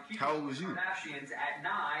Sunday on Keeping How old was you? Kardashians at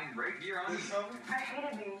 9 right here on This summer? I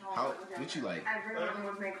hated being told How? what was in What you it. like? Everyone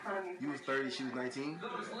would make fun of me. You was 30, she was 19?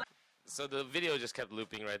 So the video just kept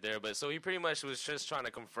looping right there, but so he pretty much was just trying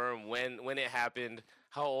to confirm when it happened,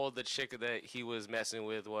 how old the chick that he was messing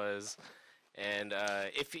with was, and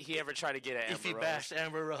if he ever tried to get at Amber If he Rose. bashed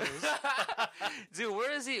Amber Rose. Dude,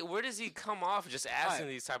 where does he come off just asking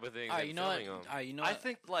these type of things All right, and you know what? filming them? All right, you know I what?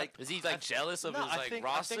 think like Is he like jealous of no, his I like think,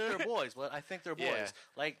 roster? I think they're boys, but I think they're boys. Yeah.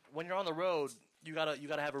 Like when you're on the road, you gotta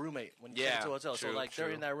have a roommate when you Yeah, get to a hotel. true, so like they're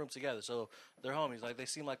true. in that room together. So they're homies. Like they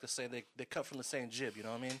seem like the same. They cut from the same jib. You know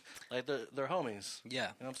what I mean? Like they're homies. Yeah. You know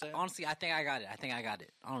what I'm saying? Honestly, I think I got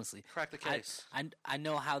it. Honestly. Crack the case. I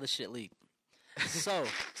know how the shit leaked. So,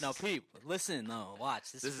 no, peep, listen, no,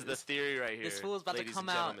 watch. This is the theory right here. This fool's about to ladies come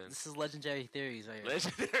and out. gentlemen. This is legendary theories right here.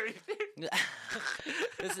 Legendary theory.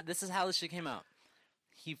 This is how this shit came out.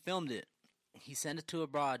 He filmed it. He sent it to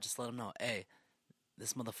abroad. Just let him know, hey,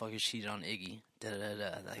 this motherfucker cheated on Iggy. Da da da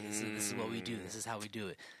da. Like this is what we do. This is how we do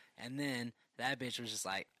it. And then that bitch was just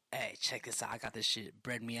like, hey, check this out. I got this shit.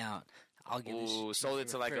 Bread me out. I'll give this. Ooh, shit sold it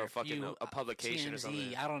for- to like for a fucking few, a publication or TMZ,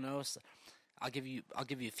 something. I don't know. So I'll give you a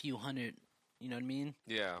few hundred. You know what I mean?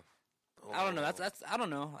 Yeah. I don't know. That's I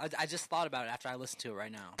don't know. I just thought about it after I listened to it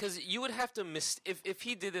right now. Because you would have to if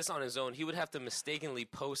he did this on his own, he would have to mistakenly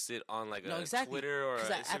post it on like No, a exactly. Twitter or 'Cause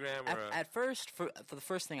Instagram at, or. at first, for the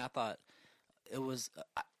first thing, I thought it was.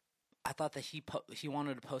 I thought that he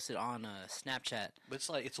wanted to post it on Snapchat, But it's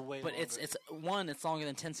like it's way. but longer. it's longer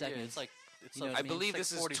than 10 seconds. Yeah, it's like it's You know like, what I mean? believe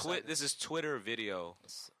it's this like is 40 seconds. This is Twitter video,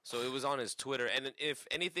 so it was on his Twitter. And if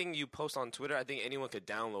anything you post on Twitter, I think anyone could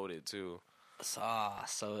download it too.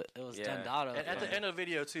 so it was Yeah. done dado. And at the end of the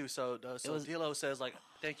video too, so was- D'Lo says like,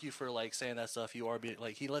 "Thank you for like saying that stuff." You are being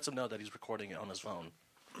like he lets him know that he's recording it on his phone.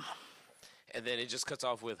 And then it just cuts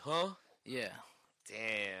off with, "Huh? Yeah,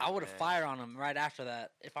 Damn." I would have man. fired on him right after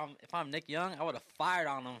that. If I'm Nick Young, I would have fired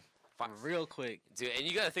on him real quick. Dude, and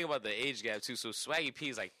you got to think about the age gap too. So Swaggy P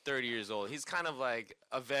is like 30 years old. He's kind of like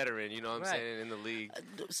a veteran, you know what I'm Right. saying, in the league.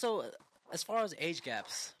 So as far as age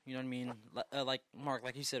gaps, you know what I mean? Like Mark,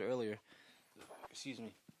 like you said earlier. Excuse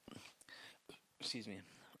me.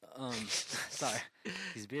 Sorry.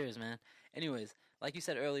 These beers, man. Anyways, like you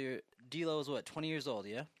said earlier, D-Lo is what, 20 years old,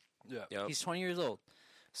 yeah? Yeah. Yep. He's 20 years old.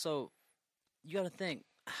 So you got to think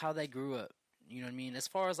how they grew up. You know what I mean? As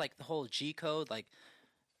far as like the whole G code, like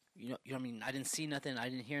you know what I mean? I didn't see nothing, I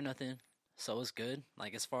didn't hear nothing. So it's good.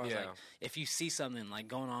 Like as far as Yeah. like if you see something like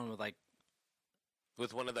going on with like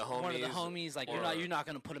With one of the homies. one of the homies, like or- you're not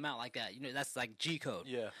going to put him out like that. You know, that's like G code.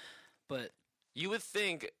 Yeah. But You would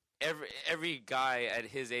think every guy at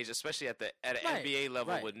his age, especially at an Right, NBA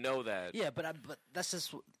level, right. would know that. yeah, but that's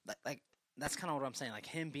just like that's kind of what I'm saying. Like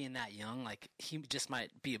him being that young, like he just might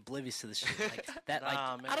be oblivious to the shit. Like that. Like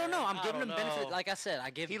Nah, I don't know. I'm man, I giving him don't benefit. know. Like I said, I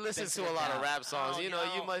give. He him listens to benefit a lot of doubt. rap songs. You know,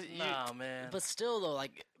 you must. Nah, man. But still, though,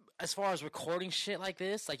 like as far as recording shit like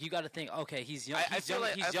this, like you got to think, okay, he's young. I He's feel young,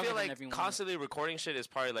 like he's I younger feel than like everyone. constantly recording shit is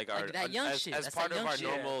probably like our that young as, shit. as That's part that of young our shit.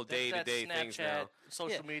 normal That's that day-to-day things Snapchat, now.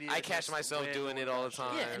 social Yeah. media. I catch that's myself way doing more it all the that shit.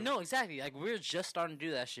 time. Yeah, no, exactly. Like we're just starting to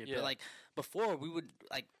do that shit. Yeah. But like before, we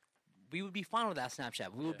would be fine without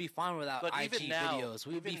Snapchat. We would be fine without But IG even now- videos.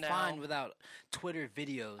 We would be even fine now, without Twitter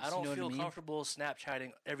videos. I don't you know feel what I mean? comfortable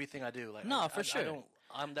Snapchatting everything I do. Like No, I, for I sure.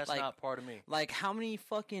 don't. That's Like- not part of me. Like, how many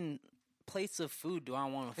fucking plates of food do I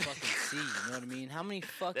want to fucking see? You know what I mean? How many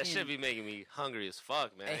fucking... That should be making me hungry as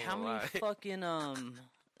fuck, man. I Hey, ain't how gonna many lie. fucking,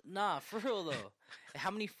 Nah, for real, though.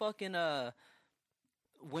 How many fucking,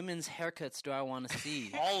 women's haircuts do I want to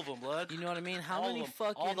see? All of them, blood. You know what I mean? How all many of them.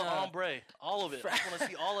 fucking... all the ombre, all of it. I want to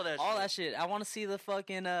see all of that. all shit. that shit. I want to see the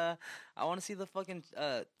fucking. I want to see the fucking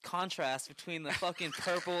contrast between the fucking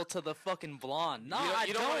purple to the fucking blonde. No, I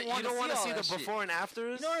don't want to wanna see see all the that shit. before and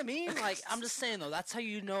afters. You know what I mean? Like I'm just saying though. That's how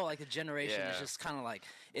you know like the generation is Yeah. just kind of like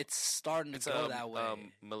it's starting to It's go a that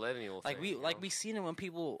way. millennial Like thing, we you like know? we seen it when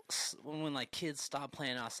people when like kids stop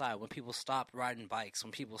playing outside, when people stop riding bikes,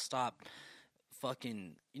 when people stop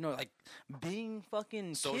fucking like being fucking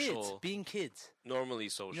kids, Social. being kids. normally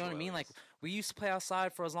social. You know what I mean? at Like least. we used to play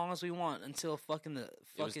outside for as long as we want until fucking it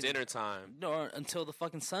was dinner time. No, until the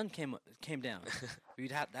fucking sun came down.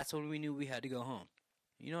 That's when we knew we had to go home.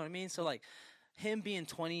 You know what I mean? So like him being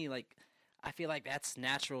 20, like I feel like that's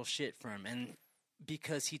natural shit for him. And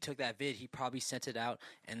because he took that vid, he probably sent it out,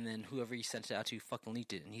 and then whoever he sent it out to fucking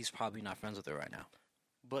leaked it, and he's probably not friends with her right now.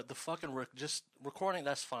 But the fucking just recording,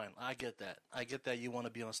 that's fine. I get that. I get that you want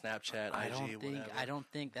to be on Snapchat, IG, whatever. I don't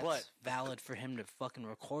think that's But- valid for him to fucking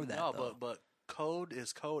record that. No, though. but code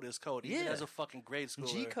is code is code. Even Yeah. as a fucking grade schooler.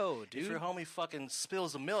 G code, dude. If your homie fucking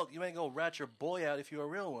spills the milk, you ain't gonna rat your boy out if you're a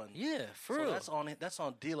real one. Yeah, for So real. that's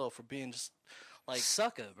on D-Lo for being just like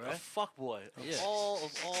Sucker, bro. a fuckboy of Yeah.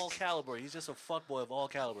 all caliber. He's just a fuckboy of all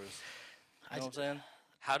calibers. You know what I'm saying?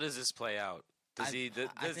 How does this play out? Does I he does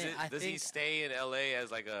he think- stay in LA as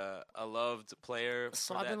like a loved player?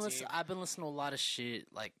 So for I've that been team? I've been listening to a lot of shit.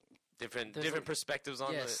 Like different there's a- perspectives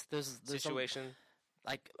on yes, the there's situation.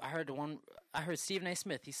 like I heard Stephen A.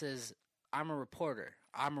 Smith. He says, I'm a reporter.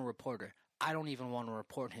 I don't even want to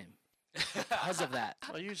report him because of that.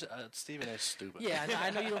 Well, usually Stephen A. stupid. Yeah,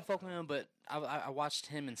 I know you don't fuck with him, but I watched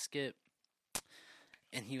him and Skip,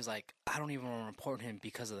 and he was like, I don't even want to report him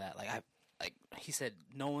because of that. Like he said,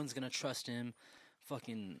 no one's gonna trust him.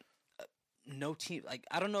 Fucking no team. Like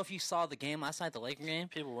I don't know if you saw the game last night, the Laker game.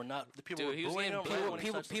 People were not. The people Dude, he were was booing getting him. booed. Right when he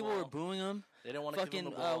touched the People were ball. booing him. They didn't want to give him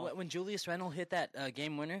Fucking the ball. when Julius Randle hit that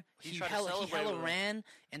game winner, He he tried to hella celebrate with him. ran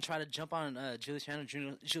and tried to jump on Julius Randle.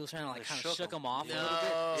 Julius Randle like They kind of shook shook him. him off a No. little bit.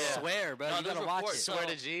 Yeah. Swear, bro, No, you those gotta watch it. reports. Swear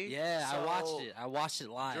to G. Yeah, I So- watched it. I watched it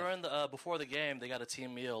live. During the before the game, they got a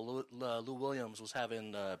team meal. Lou Williams was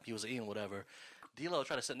having he was eating whatever. D'Lo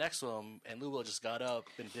tried to sit next to him, and Lou Will just got up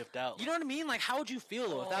and dipped out. You know what I mean? Like, how would you feel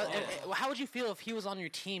though? How would you feel if he was on your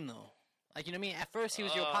team though? Like, you know what I mean? At first, he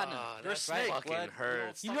was your partner. You're a That snake, fucking blood.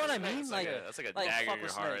 hurts. You know what I mean? That's like Like- that's like a like, dagger fuck in your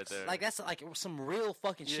with heart right snakes. there. Like that's like some real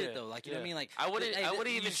fucking shit Yeah, though. Like you know what I yeah. mean? Like I wouldn't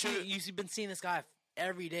even shoot- You've been seeing this guy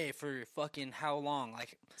every day for fucking how long?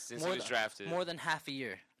 Like Since he was drafted. more than half a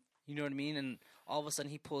year. You know what I mean? And all of a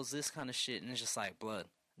sudden he pulls this kind of shit, and it's just like blood.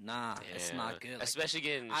 Nah, it's Yeah. not good. Like, Especially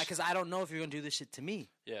getting because I don't know if you're gonna do this shit to me.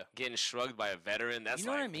 Yeah. getting shrugged by a veteran. That's You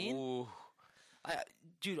know like, what I mean? Ooh.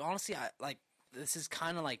 Dude, honestly, this is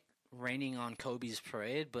kind of like raining on Kobe's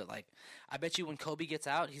parade, but like I bet you when Kobe gets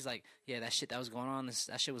out, he's like, yeah, that shit that was going on,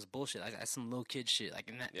 that shit was bullshit. Like that's some little kid shit. Like,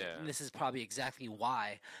 and this is probably exactly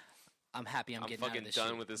why I'm happy I'm getting out fucking of this done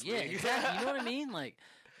shit. with this Yeah, league. exactly. You know what I mean? Like,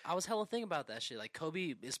 I was hella thinking about that shit. Like,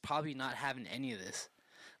 Kobe is probably not having any of this.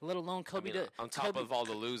 Let alone Kobe. I mean, on top of all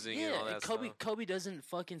the losing and all that Kobe. stuff. Kobe doesn't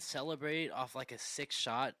fucking celebrate off like a 6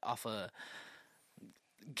 shot off a.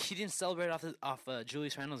 He didn't celebrate off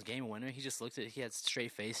Julius Randle's game winner. He just looked at. He had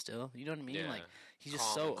straight face still. You know what I mean? Yeah. Like he's just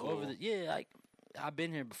Calm so and cool. over the. Yeah, like I've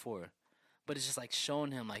been here before, but it's just like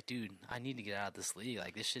showing him like, dude, I need to get out of this league.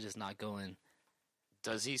 Like this shit is not going.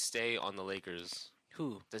 Does he stay on the Lakers?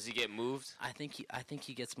 Who? Does he get moved? I think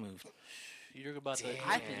he gets moved. You're about to.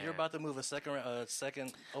 Damn. You're about to move a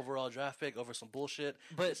second overall draft pick over some bullshit.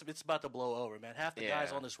 But- it's about to blow over, man. Half the guys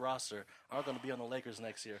Yeah. on this roster aren't going to be on the Lakers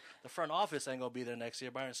next year. The front office ain't going to be there next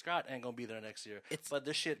year. Byron Scott ain't going to be there next year. But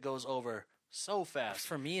this shit goes over so fast.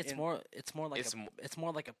 For me, it's And- more like it's it's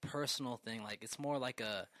more like a personal thing. Like it's more like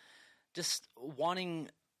a just wanting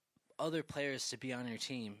other players to be on your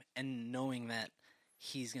team and knowing that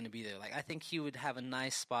he's gonna be there. Like I think he would have a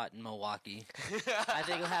nice spot in Milwaukee. I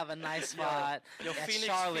think he'll have a nice spot Yo, at Phoenix,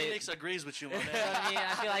 Charlotte. Phoenix agrees with you, my man. You know what I mean?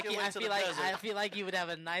 I feel like Take it away to the desert. I feel like you would have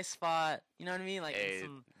a nice spot. You know what I mean? Like Hey,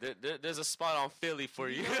 some, there's a spot on Philly for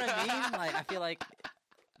you. you know what I mean? Like I feel like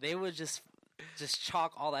they would just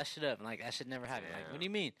chalk all that shit up and like that should never happen. Like Yeah. what do you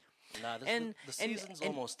mean? Nah, the and- season's and-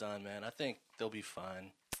 almost done, man. I think they'll be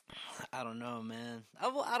fine. I don't know, man. I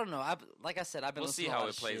don't know. Like I said, I've been We'll listening see to a how lot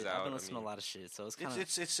it of plays shit. out. I've been I listening to mean, a lot of shit, so it's kind of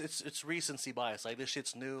It's recency bias. Like this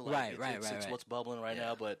shit's new. Like, Right, it's right. what's bubbling right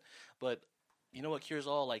now. But you know what cures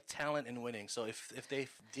all? Like talent and winning. So if they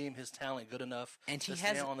deem his talent good enough and he to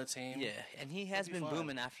has stay on the team, Yeah, and he has be been fine.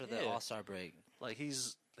 booming after the Yeah. All-Star break. like he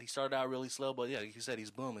started out really slow, but yeah, like you said,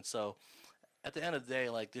 he's booming. So at the end of the day,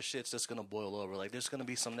 like this shit's just gonna boil over. Like there's gonna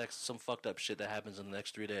be some fucked up shit that happens in the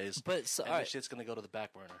next 3 days, But so, and all this right, shit's gonna go to the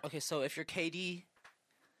back burner. okay, so if you're KD,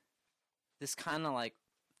 this kind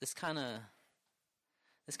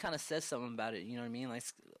of says something about it. You know what I mean? Like,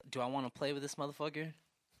 do I want to play with this motherfucker?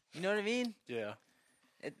 You know what I mean? Yeah.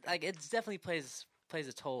 It definitely plays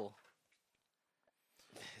a toll.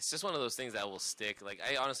 It's just one of those things that will stick. Like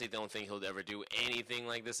I honestly don't think he'll ever do anything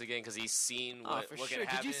like this again because he's seen what, For what sure. can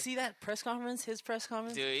happen. Did you see that press conference? His press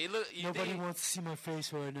conference. Dude, he look. wants to see my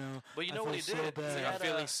face right now. But you know what he did? He's like, He I'm had,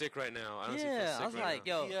 feeling sick right now. I honestly feel Yeah, sick I was right like,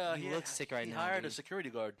 now. yo, he you look sick right he now. hired dude. a security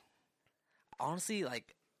guard. Honestly,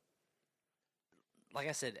 like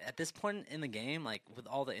I said, at this point in the game, like with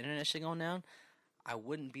all the internet shit going down, I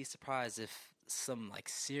wouldn't be surprised if some like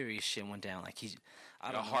serious shit went down. Like I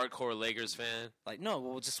Like don't a know. hardcore Lakers fan. Like no,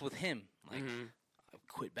 well, just with him. Like Mhm.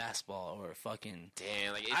 quit basketball or fucking.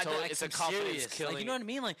 Damn, like it's a some confidence serious, killing. Like, you know what I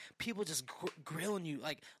mean? Like people just grilling you,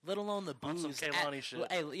 like let alone the On booze. some Kehlani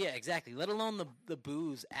shit. Hey, yeah, exactly. Let alone the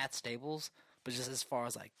booze at Staples, but just as far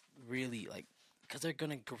as like really like. Because they're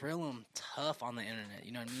gonna grill them tough on the internet,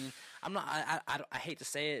 you know what I mean? I'm not. I hate to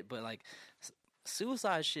say it, but like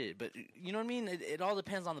suicide shit. But you know what I mean? It all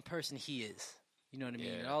depends on the person he is. You know what I mean?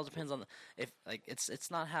 Yeah. It all depends on if like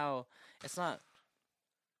it's not how it's not.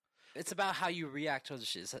 It's about how you react to other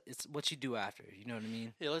shit. It's what you do after. You know what I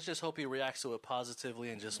mean? Yeah, let's just hope he reacts to it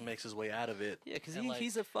positively and just makes his way out of it. Yeah, because And, like,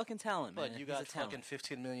 he's a fucking talent, man. But you He's got a talent. fucking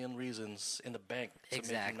 15 million reasons in the bank to make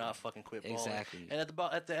Exactly. you not fucking quit balling. Exactly. And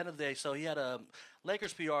at the end of the day, so he had a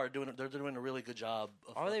Lakers PR they're doing a really good job.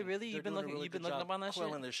 Of Are they fucking- really? they're You've been doing a looking- really you've been good looking job up on that shit?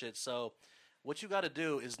 quelling this shit. So what you got to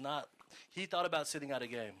do is not. He thought about sitting out a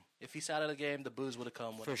game. If he sat out a game, the booze would have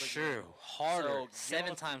come. For whenever the sure. game. Harder. So,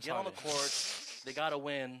 7 times get harder. on the court. They got to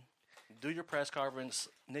win. Do your press conference.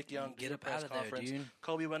 Nick Young, do Get your up press out of there, conference. dude.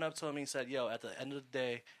 Kobe went up to him and he said, "Yo, at the end of the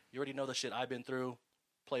day, you already know the shit I've been through.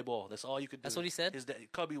 Play ball. That's all you could do." That's what he said?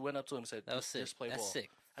 Kobe went up to him and said, That was sick. Just play That's ball. sick.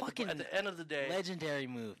 At Fucking at the end of the day, legendary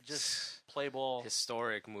move. just play ball.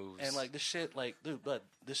 Historic moves. And, like, this shit, like, dude, but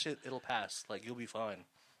this shit, it'll pass. Like, you'll be fine.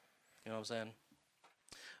 You know what I'm saying?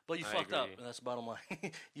 But you I fucked up, agree. and that's the bottom line.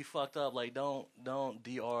 You fucked up. Like, don't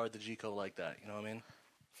DR the G code like that. You know what I mean?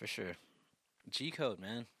 For sure. G code,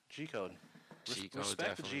 man. G code. G code,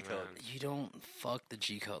 Respect the definitely, G code. man. You don't fuck the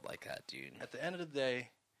G code like that, dude. At the end of the day,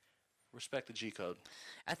 respect the G code.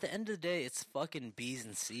 At the end of the day, it's fucking B's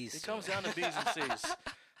and C's. It so- comes down to B's and C's.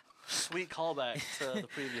 Sweet callback to the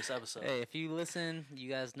previous episode. Hey, if you listen, you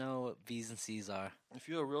guys know what B's and C's are. If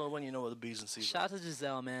you're a real one, you know what the B's and C's Shout are. out to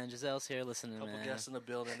Giselle, man. Giselle's here listening, Couple man. guests in the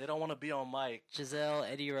building. They don't want to be on mic Giselle,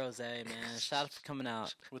 Eddie Rose, man. Shout out for coming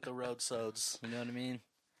out. with the road sods. You know what I mean?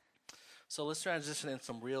 So let's transition in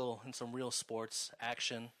some real sports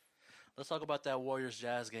action. Let's talk about that Warriors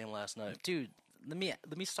Jazz game last night. Dude, let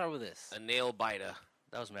me start with this. A nail biter.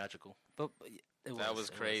 That was magical. But That was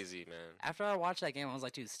crazy, man. After I watched that game, I was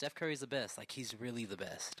like, dude, Steph Curry's the best. Like, he's really the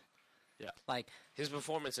best. Yeah. Like, His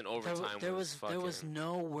performance in there overtime was fucking...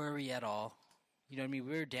 no worry at all. You know what I mean?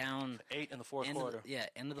 We were down 8 in the fourth end of quarter.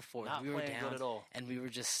 end of the fourth. Not we were playing down good at all. and we were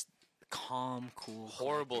just calm, cool,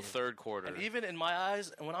 horrible collected. third quarter. And even in my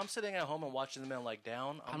eyes, when I'm sitting at home and watching them like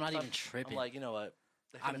down, I'm not even tripping. I'm like, you know what?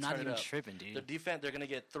 They're I'm gonna not turn it even up. tripping, dude. Their defense, they're gonna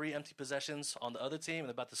get 3 empty possessions on the other team, and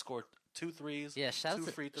they're about to score 2 threes, Yeah, shout 2 out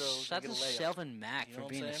to free throws, shout out and to get a layup. Shelvin Mack You know for what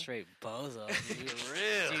being I'm a saying? straight bozo. Dude,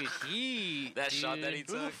 Real. dude he That shot that he dude,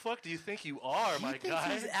 Who the took. fuck do you think you are, he my thinks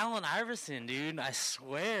guy? he's Allen Iverson, dude. I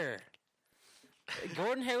swear.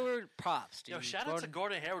 Gordon Hayward, props, dude. Yo, shout out to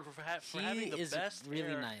Gordon Hayward for He having the is best really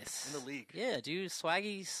hair nice in the league. Yeah, dude.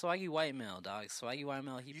 Swaggy white male, dog. Swaggy white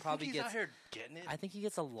male. He You probably think he's gets. out here getting it? I think he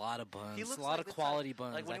gets a lot of buns. He looks a lot like of the quality type-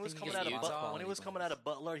 buns. Like when I he was think coming gets out a of lot Utah, when he was quality coming out buns. of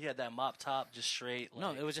Butler, he had that mop top, just straight. No,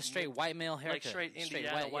 like, it was just straight white male haircut. like straight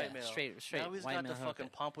Indiana white, white yeah, male. Straight Now he's white got male the fucking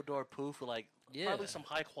haircut. pompadour poof with like Yeah. probably some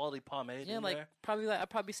high quality pomade. Yeah, in like there. I'd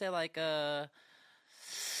probably say like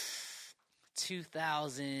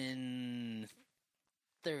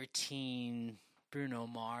 2013 Bruno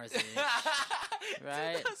Mars,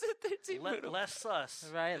 right? Less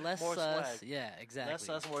sus, Right, less more sus. swag. Yeah, exactly. Less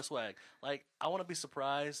sus, more swag. Like I want to be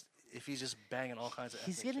surprised if he's just banging all kinds of.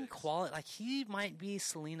 He's ethnic getting chicks. quality. Like he might be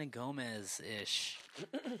Selena Gomez ish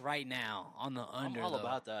right now on the I'm under. all though.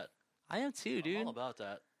 about that. I am too, I'm dude. all about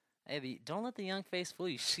that. Hey, don't let the young face fool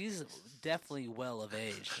you. She's definitely well of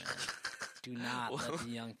age, man. Do not let the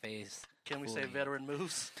young face. Can we fool say you. veteran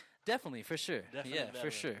moves? Definitely, for sure. Definitely Yeah,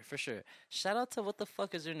 veteran. for sure. Shout out to what the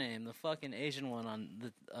fuck is her name? The fucking Asian one on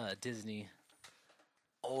the Disney.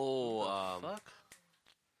 Fuck.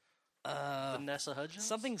 Vanessa Hudgens.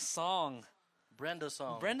 Something song. Brenda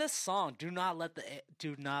song. Brenda's song. Do not let the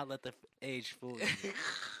age fool you.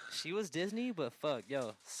 She was Disney, but fuck,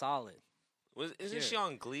 yo, solid. Isn't Here. she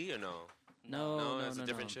on Glee or no? No, that's a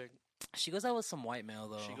different chick. She goes out with some white male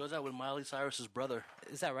though. She goes out with Miley Cyrus's brother,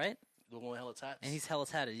 Is that right? the one with hella tats. And he's hella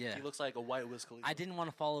tatted, yeah. He looks like a white Wiz Khalifa. I didn't want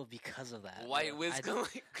to follow because of that. White Wiz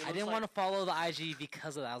Khalifa. I didn't want to follow the IG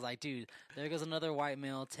because of that. I was like, dude, there goes another white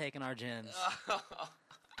male taking our gems.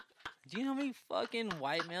 Do you know how many fucking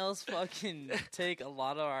white males fucking take a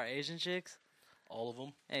lot of our Asian chicks? All of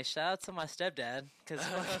them. Hey, shout out to my stepdad, because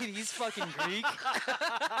he's fucking Greek.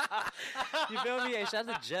 You feel me? Hey, shout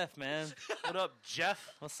out to Jeff, man. What up, Jeff?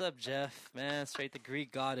 What's up, Jeff? Man, straight the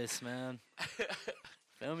Greek goddess, man.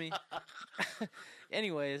 Feel me?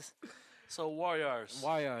 Anyways, So Warriors.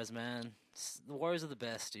 Warriors, man. The Warriors are the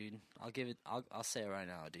best, dude. I'll say it right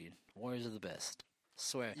now, dude. Warriors are the best.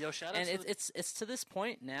 Swear. Yo, shout out And to it's to this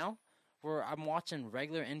point now where I'm watching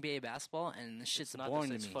regular NBA basketball and the shit's not boring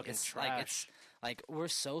the to same, me. it's fucking It's trash. like we're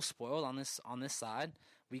so spoiled on this side.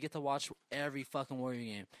 We get to watch every fucking Warrior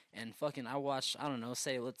game, and fucking I watch, I don't know, let's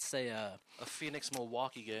say A Phoenix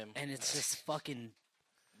Milwaukee game. and it's just fucking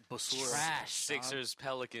Basura. trash. dog. Sixers,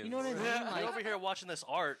 Pelicans. You know what I mean? You're Like, over here watching this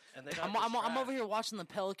art, and they got I'm over here watching the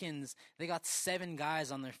Pelicans. They got 7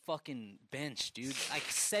 guys on their fucking bench, dude. Like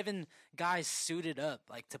 7 guys suited up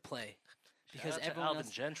like to play because everyone Alvin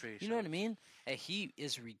else. Gentry. You know what I mean? Hey, he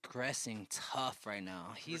is regressing tough right now.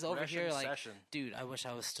 He's over Regression here like, session. dude, I wish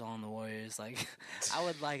I was still on the Warriors. Like, I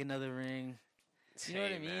would like another ring. You know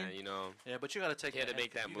what I mean? Man, you know, Yeah, but you got to take. He had to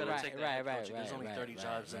make that you move. gotta take that head coaching. There's right, only right, 30 right,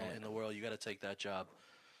 jobs right. in the world. You got to take that job.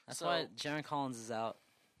 That's So- why Jaron Collins is out.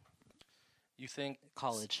 You think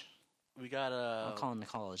College. we got I'm calling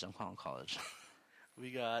college.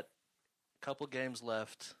 we got a couple games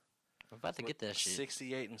left. We're about to get that shit.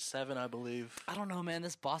 68-7, I believe. I don't know, man.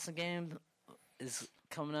 This Boston game is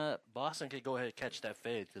coming up. Boston could go ahead and catch that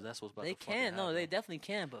fade because that's what's about They to fucking can. No, happen. they definitely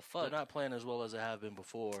can. But fuck. They're not playing as well as they have been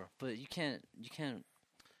before. But you can't.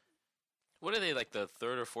 what are they, like the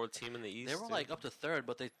 3rd or 4th team in the East? They were like up to 3rd,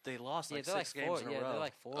 but they lost like they're 6 like 4. games in a Yeah, row. they're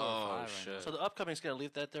like 4 or Oh, 5 right shit. now. So the upcoming schedule,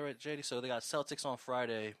 leave that there at JD. So they got Celtics on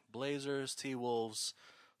Friday, Blazers, T-Wolves,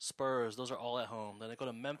 Spurs. Those are all at home. Then they go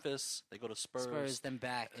to Memphis. They go to Spurs, then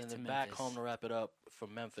back and to then back Memphis. home to wrap it up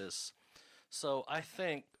from Memphis. So I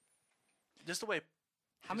think just the way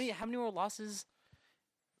How many more losses?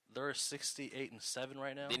 they're 68-7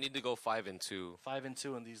 right now, They need to go 5-2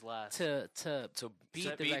 5-2 in these last To to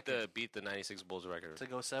beat the record. beat the 96 Bulls record. to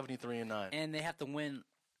go 73-9. And they have to win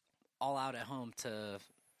all out at home to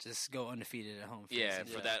just go undefeated at home. For Yeah, the and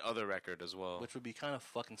season. for that other record as well, Which would be kind of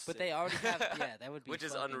fucking sick. But they already have. Yeah, that would be. which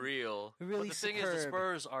is fucking unreal. Really But the thing is, the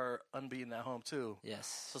Spurs are unbeaten at home too.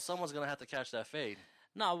 Yes. So someone's gonna have to catch that fade.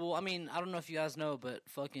 No, well, I mean, I don't know if you guys know, but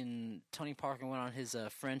fucking Tony Parker went on his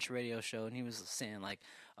French radio show and he was saying like,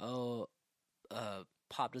 "Oh,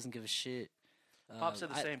 Pop doesn't give a shit." Pop said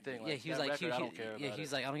the same thing. Yeah, Like, he was that like, record, I don't care yeah, about he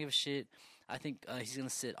was it. like, "I don't give a shit. I think he's gonna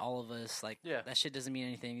sit all of us. Like, Yeah. that shit doesn't mean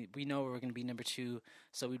anything. We know we're gonna be number 2,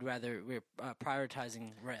 so we're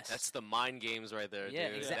prioritizing rest." That's the mind games right there, yeah,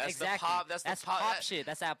 dude. exa- That's exactly. the pop. That's the pop. pop shit.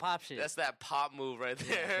 That's that pop shit. That's that pop move right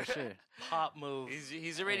there. for sure. Pop move.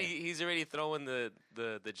 He's already throwing the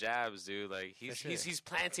jabs, dude. Like sure. he's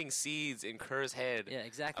planting seeds in Kerr's head Yeah,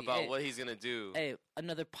 exactly. about Hey, what he's gonna do. Hey,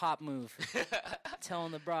 another pop move.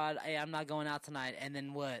 Telling the broad, "Hey, I'm not going out tonight." And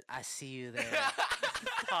then what? I see you there.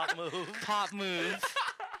 Pop move. Pop move.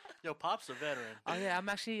 Yo, Pop's a veteran. Oh yeah, I'm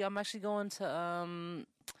actually going to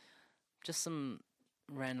just some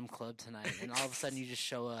random club tonight, and all of a sudden you just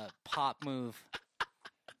show up. Pop move.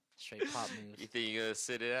 Straight pop You moves. think you're gonna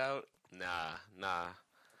sit it out? Nah.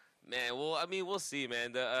 Man, well, I mean, we'll see,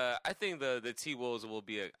 man. I think the T-Wolves will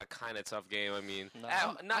be a kind of tough game. I mean, No.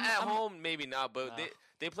 at home, maybe not, but No.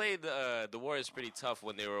 they played the Warriors pretty tough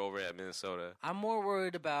when they were over at Minnesota. I'm more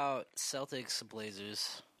worried about Celtics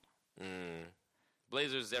Blazers.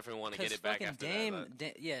 Blazers definitely want to get Because it back fucking after Dame,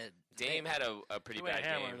 that. Dame had a pretty He went bad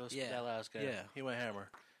hammer game. Yeah. that last game. Yeah. He went hammer.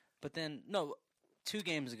 But then no, 2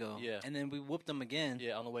 games ago. Yeah. And then we whooped them again.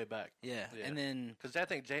 Yeah, on the way back. Yeah. Yeah. And then Because I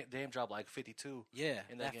think Dame dropped like 52. yeah,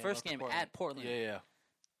 In that that game first up to game Portland. at Portland. Yeah.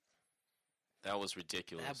 That was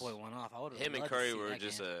ridiculous. That boy went off. I would have Him and Curry were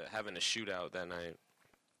just having a shootout that night.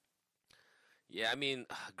 Yeah, I mean,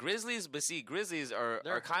 Grizzlies, but see, Grizzlies are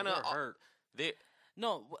kind of hurt. They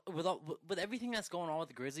No, with everything that's going on with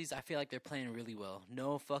the Grizzlies, I feel like they're playing really well.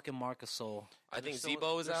 No fucking Marc Gasol. I think Still-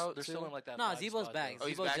 Zebo is they're- out. They're too? still in like that. No, 5 Zebo's spot, back. though. Oh,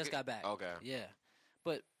 he's Zebo back? just got back. Okay. Yeah,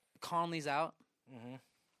 but Conley's out. Mhm.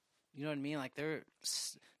 You know what I mean? Like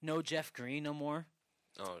no Jeff Green no more.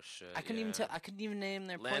 Oh shit. I couldn't even tell. I couldn't even name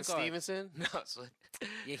their Lance point guard. Stevenson. No, it's like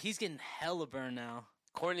Yeah, he's getting hella burned now.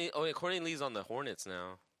 Courtney. Oh, yeah, Courtney Lee's on the Hornets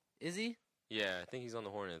now. Is he? Yeah, I think he's on the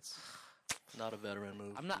Hornets. Not a veteran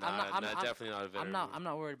move. I'm not. Nah, I'm not. definitely not a veteran. I'm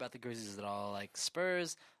not worried about the Grizzlies at all. Like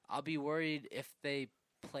Spurs, I'll be worried if they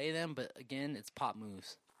play them. But again, it's pop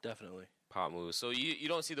moves. Definitely. Pop moves. So you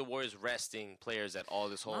don't see the Warriors resting players at all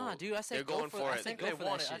this whole. Nah, dude, I said they're go going for for it. I it. think They go for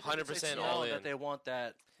want that it. shit. 100% It's all known in. That they want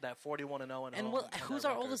that 41-0 and And home. what, and who's that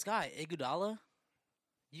our record. oldest guy? Iguodala?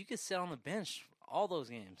 You could sit on the bench all those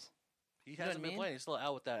games. He know hasn't what I been mean? playing. He's still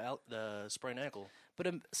out with the sprained ankle. But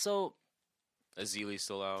so Azili's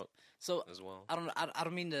still out as well. I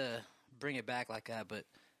don't mean to bring it back like that, but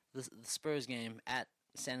the Spurs game at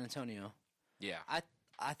San Antonio, Yeah.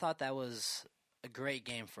 I thought that was a great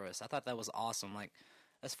game for us. I thought that was awesome. Like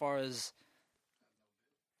as far as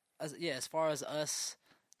us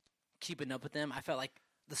keeping up with them, I felt like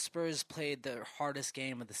the Spurs played their hardest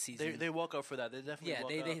game of the season. They woke up for that. They definitely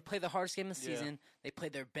woke up. They played the hardest game of the Yeah. season. They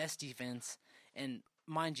played their best defense, and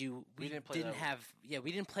mind you, we didn't play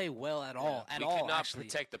we didn't play well at all. We could not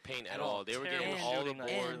protect the paint at all. They were getting Terrible all the shooting that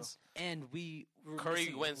boards. and we were Curry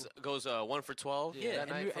missing, goes 1 for 12 that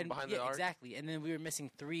night from behind the arc. exactly. And then we were missing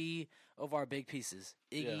 3 of our big pieces: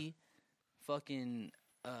 Iggy, fucking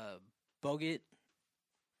Bogut,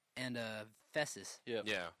 and Festus. Yeah.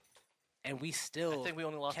 Yeah. And we still I think we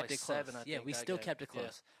only lost kept by it close. 7. We still kept it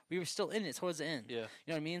close. We were still in it towards the end. Yeah. You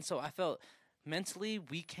know what I mean? So I felt mentally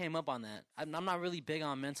we came up on that. I'm not really big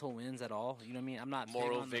on mental wins at all. You know what I mean? I'm not Moral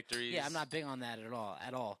big on victories. I'm not big on that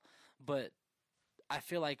at all. But I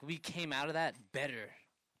feel like we came out of that better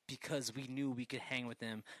because we knew we could hang with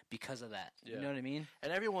them because of that. Yeah. You know what I mean?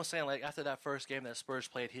 And everyone's saying, like, after that first game that Spurs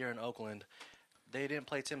played here in Oakland, they didn't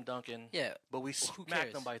play Tim Duncan. Yeah. But we Who smacked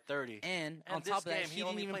cares? them by 30. And on this top of that, game, he didn't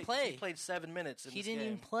only even played, play. He played 7 minutes in He this didn't game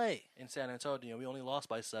even play. in San Antonio. We only lost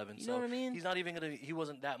by 7. You know what I mean? He's not even going to – he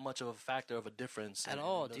wasn't that much of a factor of a difference. At in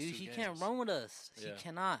all, those dude. 2 He games. can't run with us. Yeah.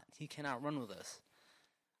 He cannot run with us.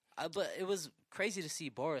 But it was crazy to see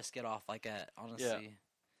Boris get off like that, honestly. Yeah.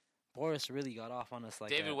 Boris really got off on us like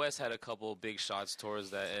that. David West had a couple big shots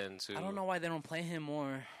towards that end too. I don't know why they don't play him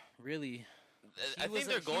more, really. I think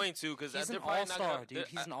they're going to because He's they're an probably all-star, not gonna, dude.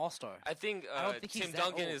 He's an all-star. I think, I don't think he's Tim that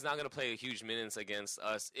Duncan old. is not going to play huge minutes against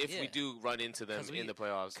us if we Yeah. do run into them in the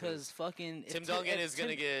playoffs. Because fucking... Tim Duncan is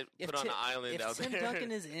going to get put on an island out there. If Tim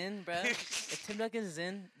Duncan is in, bruh, if Tim Duncan is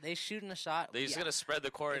in, they shooting a shot. They're just going to spread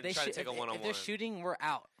the court and try to take a one-on-one. If they're shooting, we're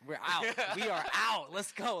out. We're out. We are out.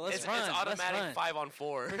 Let's go. Let's It's run. automatic Let's run. 5-on-4.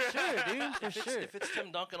 For sure, dude. For sure. If it's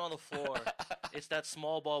Tim Duncan on the floor, it's that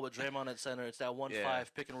small ball with Draymond at center. It's that 1-5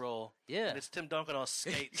 pick and roll. Yeah. And it's Tim Duncan on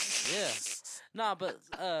skates. Yeah. Nah, but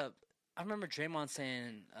I remember Draymond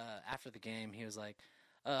saying after the game, he was like,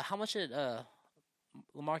 how much did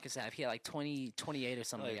LaMarcus have? He had like 28 or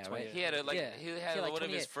something like that, right? He had Yeah. he had like one of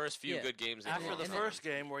his 28. first few Yeah. good games. in After the the league. first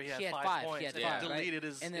game where he had, He had 5 5, points, he had they 5, right? deleted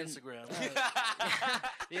his And then, Instagram.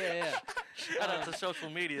 Yeah. Shout out to social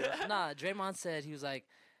media. Nah, Draymond said he was like,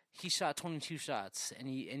 he shot 22 shots and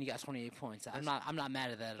he got 28 points. I'm not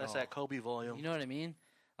mad at that at That's all. that Kobe volume. You know what I mean?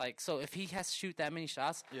 Like, so if he has to shoot that many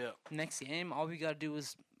shots, Yeah. next game, all we got to do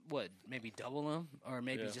is, maybe double him or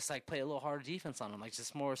maybe just, like, play a little harder defense on him. Like,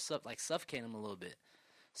 just more, suffocate him a little bit.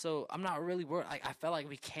 So I'm not really worried. Like, I felt like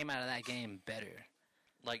we came out of that game better.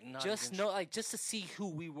 Like, not Just even, just to see who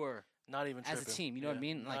we were not even as a tripping. team. You know what I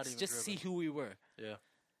mean? Not Like, even just to see dribbling. who we were. Yeah.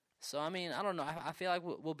 So, I mean, I don't know. I feel like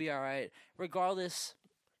we'll be all right. Regardless,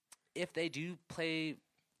 if they do play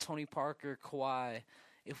Tony Parker, Kawhi,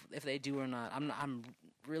 if they do or not, I'm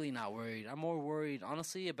really not worried. I'm more worried,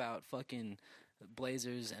 honestly, about fucking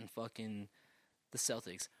Blazers and fucking the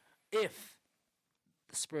Celtics. If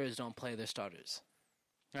the Spurs don't play their starters.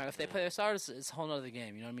 Now, if they play their starters, it's a whole nother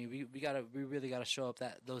game. You know what I mean? We really gotta show up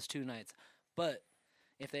those 2 nights. But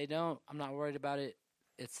if they don't, I'm not worried about it.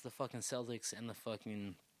 It's the fucking Celtics and the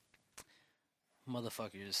fucking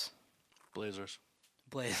motherfuckers. Blazers.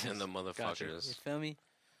 Blazers. And the You motherfuckers. feel me?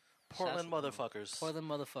 Portland motherfuckers. Portland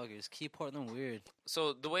motherfuckers. Keep Portland weird.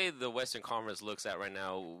 So the way the Western Conference looks at right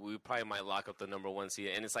now, we probably might lock up the number 1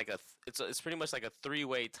 seed, and it's like it's pretty much like a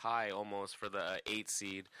 3-way tie almost for the 8th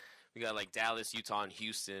seed. We got like Dallas, Utah, and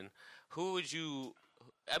Houston. Who would you?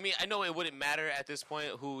 I mean, I know it wouldn't matter at this point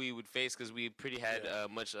who we would face because we pretty had a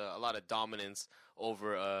lot of dominance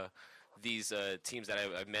over these teams that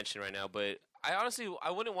I've mentioned right now. But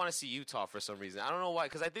I wouldn't want to see Utah for some reason. I don't know why,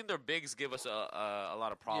 because I think their bigs give us a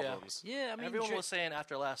lot of problems. Yeah, I mean, Everyone was saying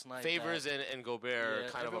after last night. Favors and Gobert are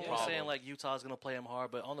kind of a everyone problem. was saying like Utah's gonna play them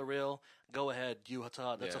hard, but on the real, go ahead,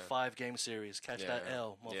 Utah. That's a 5-game series. Catch that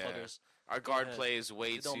L, motherfuckers. Our guard ahead. play is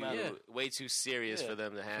way It don't matter. way too serious for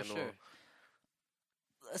them to handle. sure.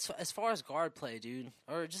 As far as guard play, dude,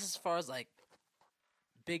 or just as far as like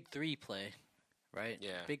big 3 play, right?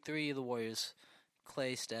 Yeah. Big 3 of the Warriors: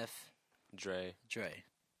 Clay, Steph, Dre. Dre.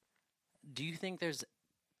 Do you think there's,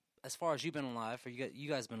 as far as you've been alive, or you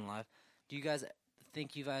guys been alive, do you guys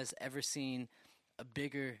think you guys ever seen a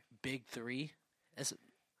bigger big 3?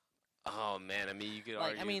 Oh man, I mean you could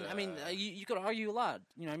Like, argue. you could argue a lot.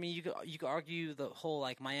 You know, what I mean, you could argue the whole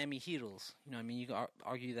like Miami Heatles. You know, what I mean, you could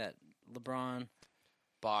argue that LeBron.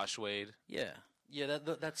 Bosh, Wade. Yeah, Yeah,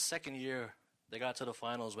 that second year they got to the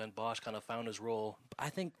finals when Bosch kind of found his role. I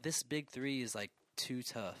think this big 3 is like too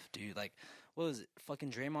tough, dude. Like, what was it?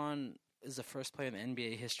 Fucking Draymond is the first player in the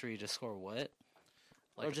NBA history to score what?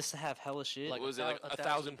 Like or just to have hella shit. Like, was it like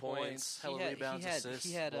 1,000 points? Hella He had- rebounds, he had- assists,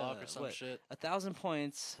 he had, block or some shit. 1,000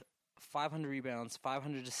 points, 500 rebounds,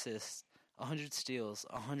 500 assists, 100 steals,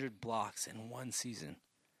 100 blocks in one season.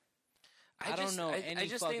 I don't know any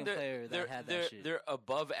just fucking think player that had that shit. They're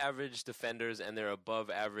above average defenders and they're above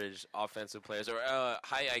average offensive players or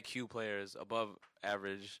high IQ players, above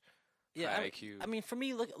average high IQ. I mean, for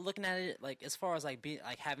me, looking at it, like as far as like being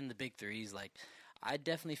like having the big threes, like I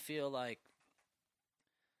definitely feel like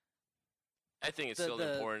I think it's still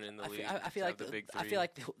important in the league. I feel like the big three. I feel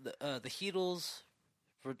like the Heatles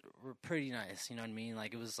were pretty nice. You know what I mean?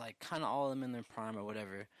 Like it was like kind of all of them in their prime or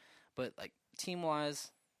whatever. But like team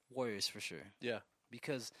wise, Warriors for sure. Yeah.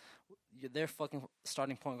 Because their fucking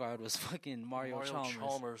starting point guard was fucking Mario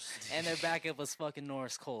Chalmers. And their backup was fucking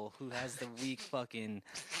Norris Cole, who has the weak fucking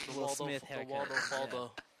Will Smith haircut.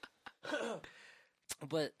 Waldo.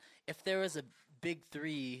 But if there was a big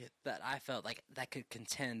three that I felt like that could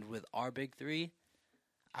contend with our big three,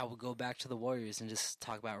 I would go back to the Warriors and just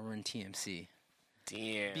talk about Run TMC.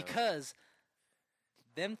 Damn. Because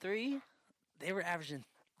them three, they were averaging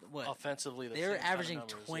what? Offensively, they were averaging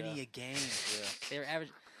numbers, 20 a game. Yeah. They were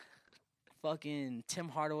averaging fucking Tim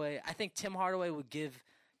Hardaway. I think Tim Hardaway would give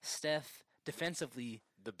Steph defensively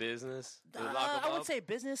the business. I would say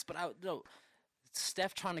business, but no.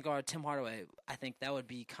 Steph trying to guard Tim Hardaway, I think that would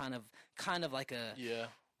be kind of like a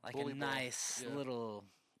bully ball. Nice little.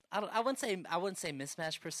 I wouldn't say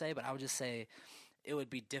mismatch per se, but I would just say it would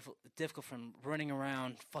be difficult from running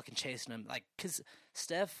around fucking chasing him. Like, cause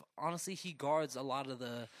Steph, honestly, he guards a lot of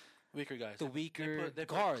the weaker guys. The weaker they put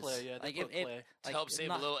guards. Clay, yeah, like put Clay. To help save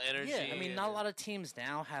a little energy. Yeah, I mean, not a lot of teams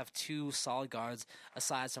now have two solid guards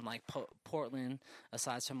aside from like Portland,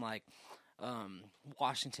 aside from like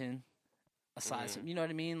Washington. Aside from, you know what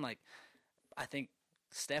I mean? Like, I think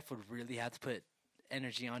Steph would really have to put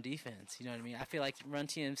energy on defense. You know what I mean? I feel like Run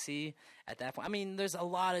TMC at that point. I mean, there's a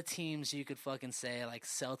lot of teams you could fucking say, like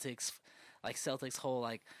Celtics whole,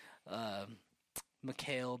 like,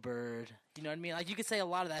 McHale Bird. You know what I mean? Like, you could say a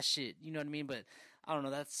lot of that shit. You know what I mean? But I don't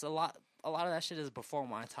know. That's a lot of that shit is before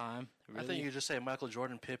my time. Really. I think you could just say Michael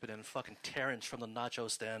Jordan, Pippen, and fucking Terrence from the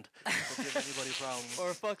nacho stand. Don't give anybody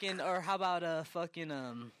problems. Or how about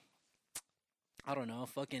fucking I don't know,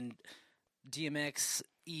 fucking DMX,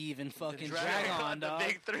 Eve, and fucking Dragon, the dog.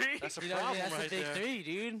 big three. That's a problem That's right the big there. three,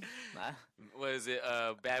 dude. What is it?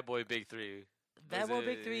 Bad Boy Big Three. Bad Boy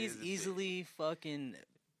Big Three is easily fucking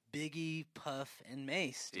Biggie, Puff, and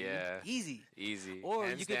Mace. Dude. Yeah, easy. Or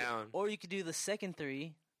you could, down. or you could do the second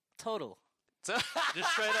three, total. Just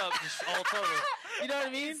straight up, just all total. You know what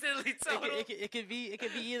I mean? Instantly total. It could be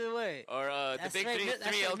either way. Or the That's big straight three,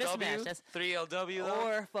 that's 3LW. mismatch. That's 3LW. Though?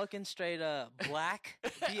 or fucking straight Black,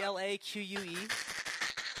 BLAQUE.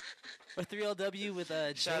 Or 3LW with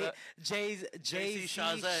Jay-Z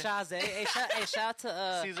Shazay. Hey, shout out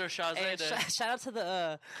to Caesar Shazay. hey, shout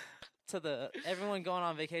out to the everyone going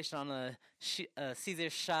on vacation on the Caesar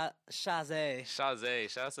Shazay. Shazay.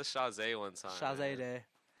 Shout out to Shazay one time. Shazay Day.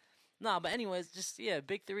 No, but anyways, just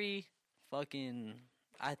big three. Fucking,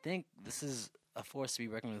 I think this is a force to be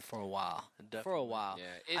reckoned with for a while. Definitely. For a while.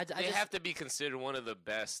 Yeah, they have to be considered one of the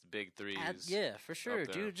best big threes. Yeah, for sure,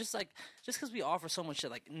 dude. Just because we offer so much shit,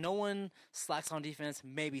 like no one slacks on defense.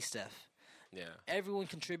 Maybe Steph. Yeah. Everyone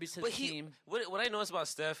contributes to the team. What I noticed about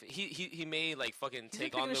Steph, he may like fucking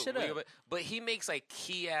take on the shit wing up. of it, but he makes like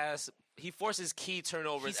he forces key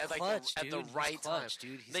turnovers He's at like clutch, at the dude. He's right clutch,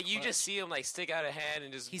 time. dude. He's Like you clutch. just see him like stick out a hand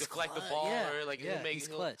and just He's deflect the clutch, ball, yeah. or like He's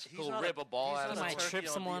clutch. He'll rip a ball out he's of He not him. might trip turkey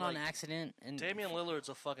on someone D, on like, accident. And Damian Lillard's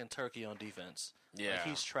a fucking turkey on defense. Yeah. Like,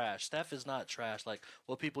 he's trash. Steph is not trash like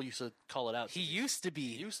what people used to call it out to he be. used to He be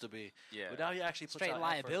used to be. Yeah. But now he actually puts straight out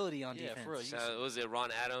liability on effort. defense. Yeah, for real. Shout, was it Ron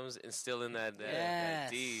Adams instilling that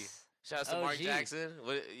Yes. D? Shout out to Mark OG. Jackson.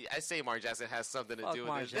 I say Mark Jackson has something to Fuck do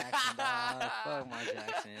Mark with it. Jackson, dog. Fuck Mark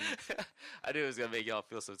Jackson. I knew it was gonna make y'all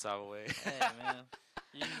feel some type of way. Hey, man.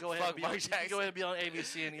 You can go ahead Fuck and be Mark on, you can go ahead and be on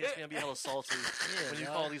ABC and ESPN and be hella salty when you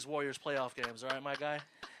dog. call these Warriors playoff games, all right, my guy?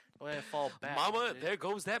 Go ahead and fall back. Mama, dude. there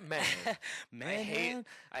goes that man. Man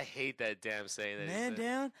I hate that damn saying. That he Man said.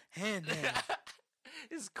 down, hand down.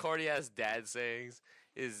 His corny ass dad sayings.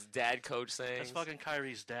 His dad coach sayings. That's fucking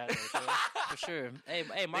Kyrie's dad right there. For sure. Hey,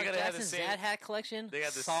 Mark gotta have the Jackson's same- dad hat collection, They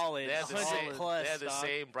got the solid. They have the 100 same. plus, They have the dog.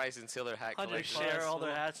 same Bryson Tiller hat 100 They collection. plus. share all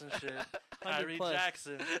their hats and shit. 100 Kyrie plus.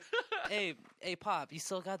 Jackson. Hey, Pop, you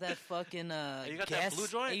still got that fucking you got that Guess? blue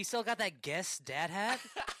joint? Hey, you still got that Guess dad hat?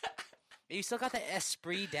 You still got that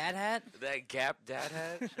Esprit dad hat? That Gap dad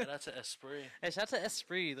hat. Shout out to Esprit. Hey, shout out to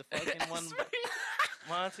Esprit, the fucking one.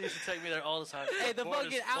 Monty used to take me there all the time. Hey, the Bored as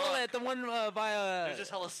fucking fuck. outlet, the one by There's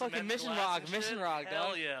just hella fucking cement Mission glass Rock, and Mission shit. Rock, Hell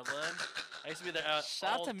dog. yeah, bud. I used to be there out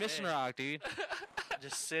Shout out all to Mission day. Rock, dude.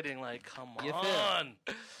 Just sitting like, come You feel? on.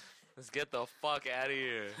 Let's get the fuck out of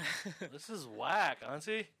here. This is whack,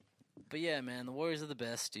 auntie. But yeah, man, the Warriors are the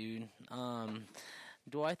best, dude.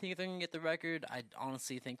 Do I think they're gonna get the record? I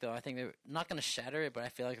honestly think though. I think they're not gonna shatter it, but I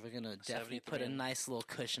feel like they're gonna definitely put a nice little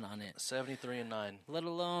cushion on it. 73-9. Let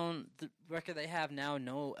alone the record they have now.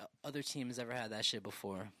 No other team has ever had that shit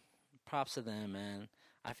before. Props to them, man.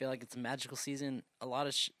 I feel like it's a magical season. A lot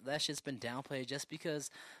of that shit's been downplayed just because.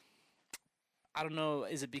 I don't know,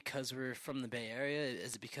 is it because we're from the Bay Area?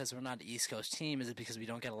 Is it because we're not an East Coast team? Is it because we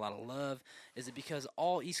don't get a lot of love? Is it because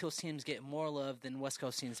all East Coast teams get more love than West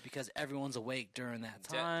Coast teams because everyone's awake during that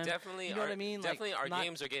time? Definitely. You know what I mean? Definitely our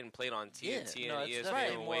games are getting played on TNT and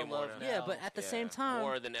ESPN way more now. Yeah, but at the same time...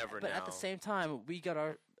 More than ever now. But at the same time, we got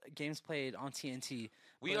our games played on TNT.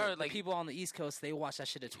 We are the people on the East Coast, they watch that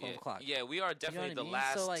shit at 12 o'clock. Yeah, we are definitely the I mean?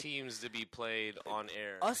 last teams to be played on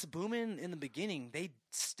air. Us booming in the beginning, they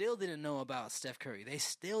still didn't know about Steph Curry. They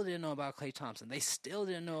still didn't know about Klay Thompson. They still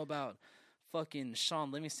didn't know about fucking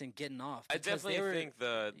Sean Livingston getting off. I definitely think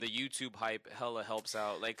the YouTube hype hella helps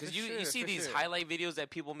out. Like, because you see these highlight videos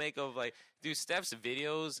that people make of, like, dude, Steph's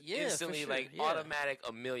videos instantly, automatic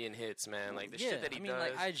 1 million hits, man. Like, the shit that he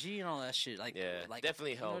does. Like, IG and all that shit. Like,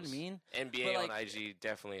 definitely helps. You know what I mean? NBA on IG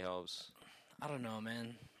definitely helps. I don't know,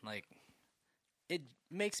 man. Like, it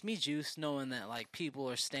makes me juice knowing that, like, people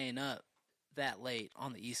are staying up that late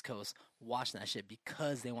on the East Coast watching that shit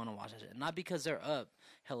because they want to watch that shit. Not because they're up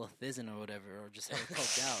hella fizzing or whatever, or just hella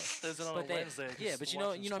coked out. Fizzing on a Wednesday. Yeah, but you know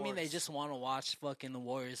what I mean? They just want to watch fucking the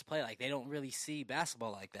Warriors play. Like, they don't really see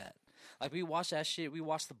basketball like that. Like, we watch that shit. We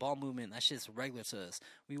watch the ball movement. That shit's regular to us.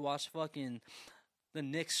 We watch fucking the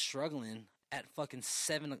Knicks struggling at fucking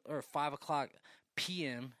 7 or 5 o'clock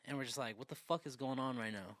p.m. and we're just like, what the fuck is going on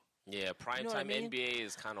right now? Yeah, primetime NBA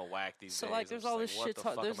is kind of whack these days. So, like, there's all this shit.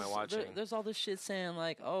 Watching? There's all this shit saying,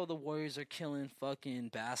 like, oh, the Warriors are killing fucking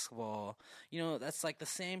basketball. You know, that's like the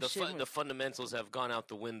same shit. The fundamentals have gone out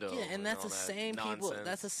the window. Yeah, and that's the same nonsense. people.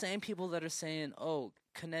 That's the same people that are saying, oh,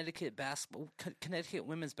 Connecticut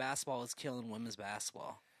women's basketball is killing women's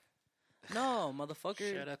basketball. No,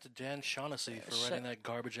 motherfucker. Shout out to Dan Shaughnessy for writing that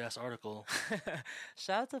garbage-ass article.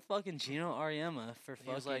 Shout out to fucking Gino Ariema for fucking...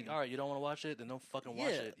 He was like, all right, you don't want to watch it? Then don't fucking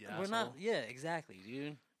watch it, you asshole. Not... Yeah, exactly,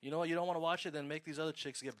 dude. You know what? You don't want to watch it? Then make these other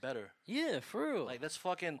chicks get better. Yeah, for real. Like, that's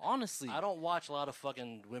fucking... Honestly. I don't watch a lot of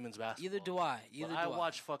fucking women's basketball. Either do I. I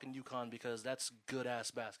watch fucking UConn because that's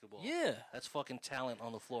good-ass basketball. Yeah. That's fucking talent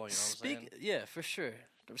on the floor, you know what I'm saying? Yeah, for sure.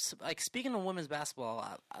 Like, speaking of women's basketball,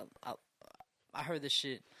 I heard this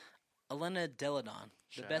shit... Elena Deladon,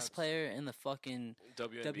 the best player in the fucking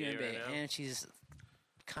WNBA right and she's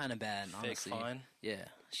kind of bad, honestly. Fake fine? Yeah,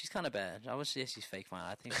 she's kind of bad. I would say she's fake fine.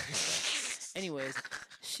 I think she's bad. Anyways,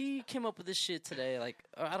 she came up with this shit today, like,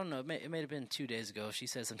 or I don't know, it may have been 2 days ago. She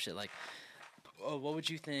said some shit like, oh, what would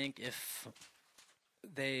you think if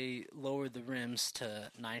they lowered the rims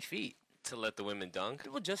to 9 feet? To let the women dunk?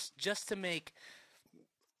 Well, just to make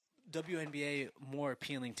WNBA more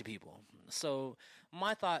appealing to people. So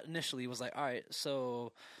my thought initially was like, all right,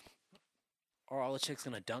 so are all the chicks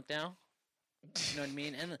going to dunk now? You know what I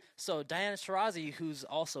mean? And so Diana Taurasi, who's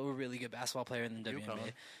also a really good basketball player in the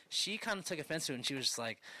WNBA, she kind of took offense to it, and she was just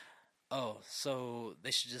like, oh, so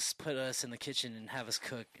they should just put us in the kitchen and have us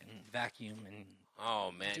cook and vacuum and...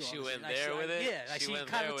 Oh, man, she went there with it? Yeah, like she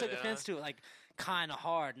kind of took offense to it, like, kind of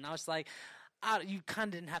hard. And I was like... you kind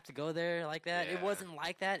of didn't have to go there like that. Yeah. It wasn't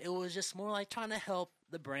like that. It was just more like trying to help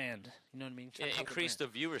the brand. You know what I mean? Increase the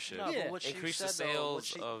viewership. No, yeah. But increase the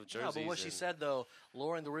sales of jerseys. No, but what she said, though,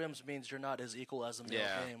 lowering the rims means you're not as equal as a male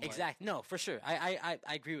game. Like. Exactly. No, for sure. I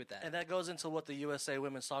agree with that. And that goes into what the USA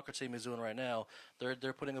women's soccer team is doing right now.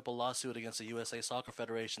 They're putting up a lawsuit against the USA Soccer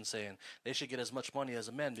Federation saying they should get as much money as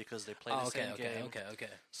the men because they play the same game. Okay.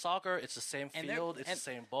 Soccer, it's the same field, it's the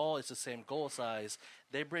same ball, it's the same goal size.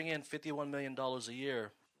 They bring in $51 million a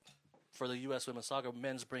year. For the U.S. women's soccer,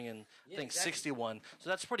 men's bring in, I think, 61. So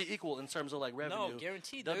that's pretty equal in terms of, like, revenue. No,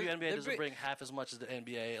 guaranteed. WNBA doesn't bring half as much as the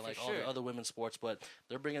NBA and, like, all the other women's sports, but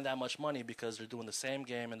they're bringing that much money because they're doing the same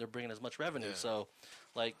game and they're bringing as much revenue. Yeah. So,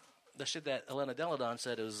 like, the shit that Elena Deladon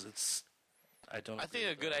said I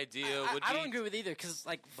think a good idea would be... I don't agree with either, because,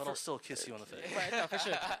 like... But I'll still kiss you on the face. Right, no, for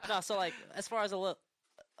sure. No, so, like, as far as Elena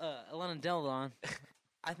Deladon,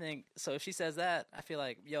 I think... So if she says that, I feel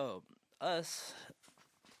like, yo, us...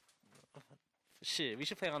 Shit, we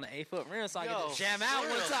should play on the 8-foot rim so I can just jam out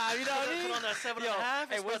one time. You know what I mean? Put on that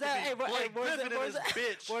 7.5. Hey, where's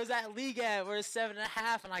that? Where's that league at? Where's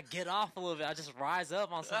 7.5? And I get off a little bit. I just rise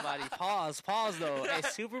up on somebody. Pause though. Hey,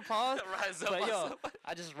 super pause. Rise up. But yo,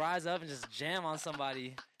 I just rise up and just jam on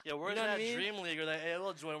somebody. Yeah, where's that dream league or that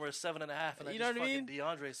AOL joint where it's 7.5 and I just fucking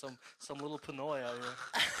DeAndre some little Pinoy out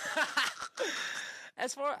here.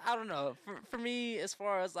 As far, I don't know. For me, as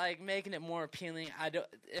far as like making it more appealing, I don't.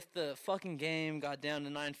 If the fucking game got down to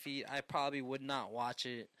 9 feet, I probably would not watch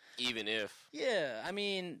it. Even if. Yeah, I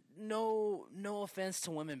mean, no offense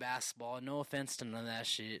to women basketball, no offense to none of that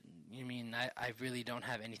shit. You mean I really don't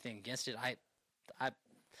have anything against it.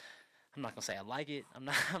 I'm not gonna say I like it. I'm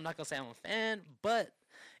not gonna say I'm a fan, but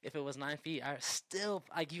if it was 9 feet, I still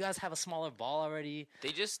like. You guys have a smaller ball already. They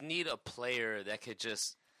just need a player that could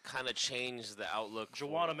just kind of change the outlook.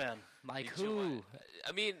 Joanna Man. Like who?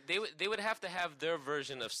 I mean, they would have to have their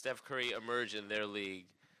version of Steph Curry emerge in their league,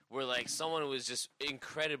 where like someone was just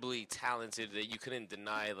incredibly talented that you couldn't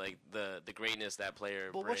deny like the greatness that player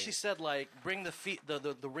But brings. what she said, like, bring the feet,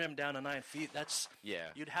 the rim down to 9 feet. That's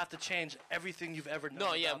You'd have to change everything you've ever known.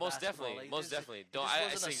 No, yeah, about most basketball. definitely, Like, most this- definitely. This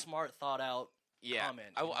wasn't a smart, thought out comment.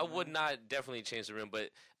 I would not definitely change the rim, but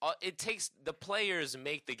it takes the players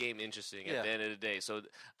make the game interesting at the end of the day. So The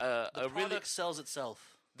a product really sells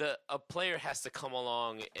itself. a player has to come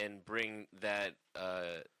along and bring that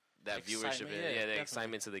viewership Excitement, in, yeah, the definitely.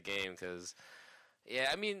 excitement to the game. Because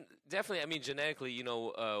I mean, definitely, I mean, genetically,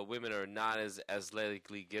 women are not as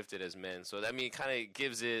athletically gifted as men, so I mean, it kind of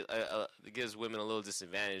gives it gives women a little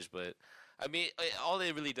disadvantage, but. I mean, all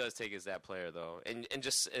it really does take is that player, though, and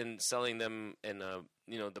just selling them and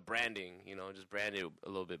the branding, just brand it a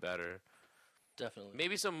little bit better. Definitely.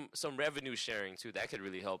 Maybe some revenue sharing too. That could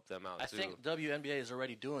really help them out I too. think WNBA is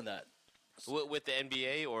already doing that. With the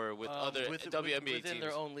NBA or with other WNBA within teams?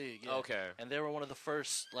 their own league. Yeah. Okay. And they were one of the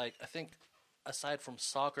first, like, I think, aside from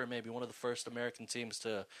soccer, maybe one of the first American teams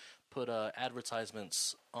to put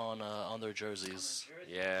advertisements on their jerseys.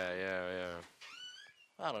 Yeah.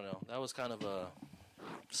 I don't know. That was kind of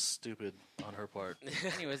stupid on her part.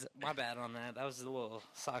 Anyways, my bad on that. That was a little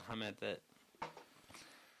sock comment that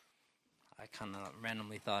I kind of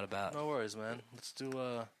randomly thought about. No worries, man. Let's do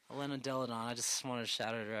Elena Deladon. I just wanted to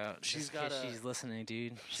shout her out. She's just in got case a- she's listening,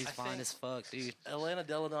 dude. She's I fine think- as fuck, dude. Elena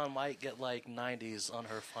Deladon might get like 90s on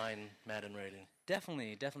her fine Madden rating.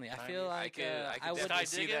 Definitely. I feel like I would Sky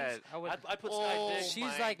see Diggins? that. I would. I put Oh, Sky Diggins. She's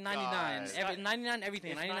my like 99. God. 99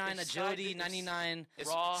 everything. If not- 99 if Sky agility, Diggins- 99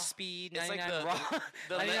 Raw. speed, It's like 99 the- raw,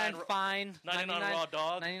 the 99 land- fine, 99 raw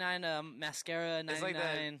dog. 99 mascara, 99 It's like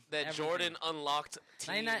that everything. Jordan unlocked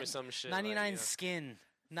team 99 or some shit. 99 like, skin.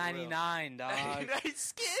 99, dog. 99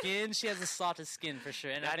 skin. Skin, she has the softest skin for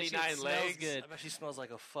sure. And I bet you 99 it smells legs. good. I bet she smells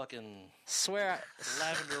like a fucking Swear,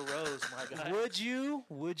 lavender rose, my guy. would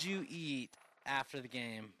you eat after the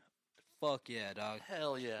game? Fuck yeah, dog.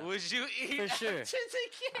 Hell yeah. Would you eat For sure. after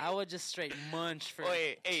the game? I would just straight munch for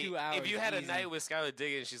Wait, hey, 2 hours. if you had a easy. night with Skylar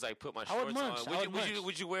Diggins, she's like, put my I would shorts munch. on. I would munch.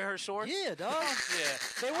 Would you wear her shorts? Yeah, dog. Yeah.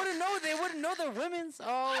 They wouldn't know. They wouldn't know they're women's.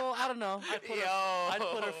 Oh, I don't know. I'd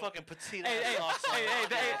put her fucking petite ass socks on.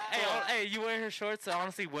 Hey, you wear her shorts are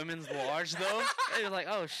honestly women's large though. They're like,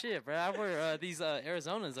 oh shit, bro. I wear these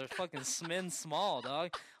Arizonas are fucking men small,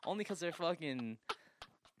 dog. Only because they're fucking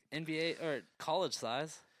NBA or college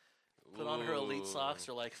size. Put on her elite Ooh. socks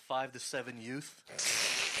or like 5 to 7 youth.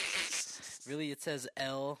 Really, it says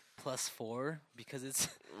L +4 because it's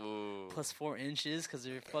Ooh. +4 inches because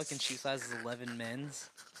their fucking shoe size is 11 men's.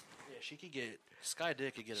 Yeah, she could get Sky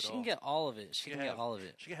Dick could get it She all. can get all of it. She can get have- all of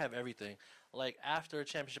it. She can have everything. Like after a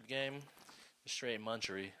championship game, straight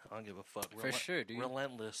munchery. I don't give a fuck. For sure, dude.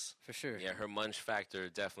 Relentless. For sure. Yeah, her munch factor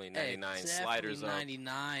definitely Hey, 99. definitely Sliders up.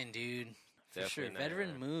 99, dude. For Definitely sure. 99.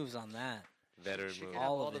 Veteran moves on that. Veteran She move. can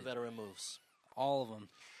have All all of the it. veteran moves. All of them.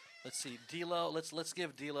 Let's see, D'Lo. Let's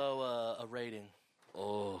give D'Lo a rating.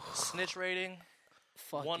 Oh. Snitch rating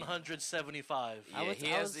Fuck it. 175. Yeah, I was- he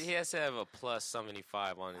I has was- he has to have a plus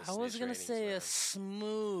 75 on his I was snitch gonna ratings, say man. a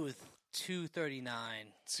smooth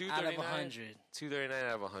 239 out of 100. 239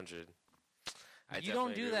 out of 100. You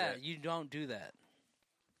don't do that. You don't do that.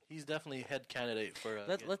 He's definitely head candidate for.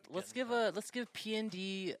 Let's give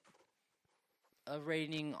P&D a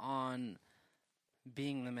rating on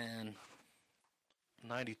being the man.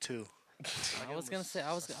 92. I was gonna say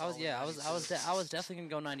I was definitely gonna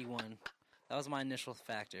go 91. That was my initial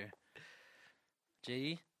factor.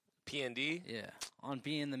 JD, P&D yeah, on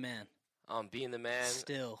being the man. being the man.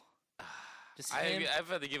 Still, just I've him.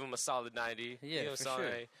 had to give him a solid 90. Yeah, Give him a for solid sure.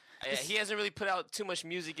 90. He hasn't really put out too much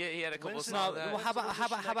music yet. He had a couple When's songs. well, how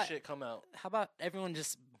about shit come out? How about everyone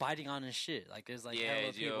just biting on his shit? Like there's like yeah,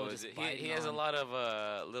 hella people Joe, just he biting has a on. lot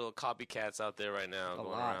of little copycats out there right now A going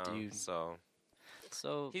lot, around. dude. So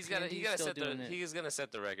So he's P&D's gotta still set doing the it. he's gonna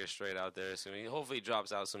set the record straight out there soon. He hopefully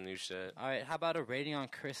drops out some new shit. All right, how about a rating on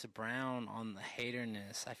Chris Brown on the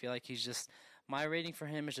haterness? I feel like he's just my rating for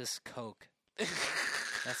him is just coke.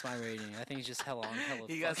 That's my rating. I think he's just hella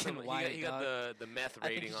He got fucking some. white, He got dog. the meth I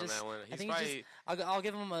think rating he's on just- that one. I He's think he's probably. I'll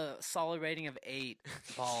give him a solid rating of 8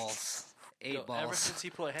 balls. 8 Yo, balls. Ever since he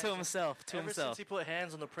put hands, to himself. ever since he put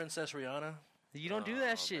hands on the Princess Rihanna, You don't do Oh,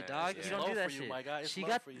 that shit, man, dog. yeah. You don't It's do low that for you, shit. my guy. It's She low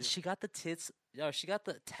got for you. she got the tits. Yo, she got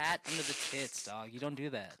the tat under the tits, dog. You don't do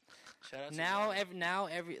that. shout out to Now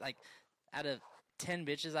Rihanna. every like out of 10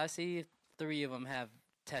 bitches I see, 3 of them have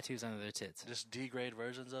tattoos under their tits. just degrade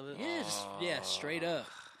versions of it. Yeah, straight up.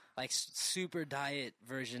 Like super diet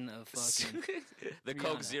version of fucking The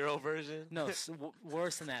Coke Rihanna. Zero version. no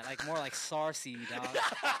worse than that. Like more like Sarcy, dog.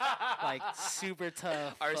 Like super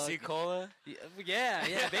tough. RC fucking- Cola. Yeah,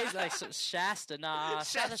 basically like Shasta. Nah,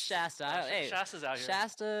 Shasta. Hey, Shasta's out here.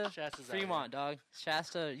 Shasta, Shasta's out Fremont, dog.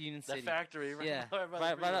 Shasta, Union That City. factory, right? Yeah, by the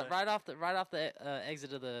right freeway. right off the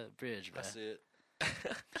exit of the bridge, bro. That's it.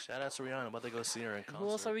 Shout out to Rihanna. I'm about to go see her in concert. Who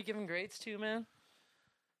else are we giving grades to, man?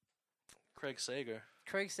 Craig Sager.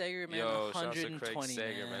 Craig Sager, man, Yo, shouts to Craig 120,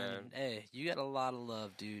 Sager, man. man. Hey, you got a lot of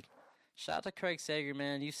love, dude. Shout out to Craig Sager,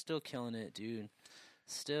 man. You still killing it, dude.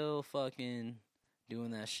 Still fucking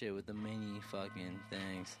doing that shit with the many fucking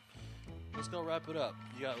things. Let's go wrap it up.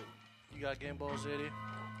 You got Game Balls, JD?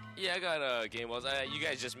 Yeah, I got Game Balls. You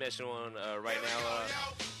guys just mentioned one right now.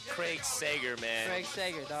 Craig Sager, man. Craig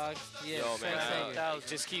Sager, dog. Yeah, Yo, Craig man, Sager.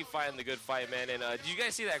 just keep fighting the good fight, man. And did you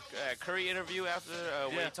guys see that Curry interview after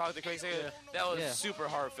when Yeah. he talked to Craig Sager? Yeah. That was Yeah. super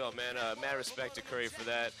heartfelt, man. Mad respect to Curry for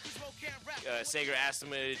that. Sager asked him,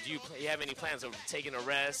 do you have any plans of taking a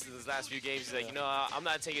rest in his last few games? He's like, I'm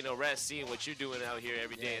not taking no rest seeing what you're doing out here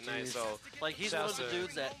every day and night. dude. So, Like, he's one shouts of the to-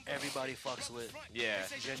 dudes that everybody fucks with. yeah.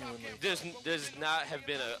 Genuinely. There's not have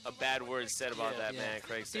been a bad word said about Yeah. that, Yeah. man,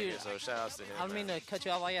 Craig Sager. Dude, So shout outs to him. I don't mean man. to cut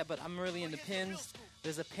you off like that, but I'm really into pins.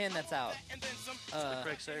 There's a pin that's out.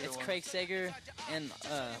 Craig Sager it's one. Craig Sager, and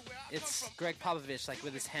it's Greg Popovich, like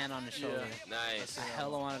with his hand on his shoulder. Nice. I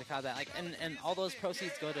hella wanted to call that. Like, and all those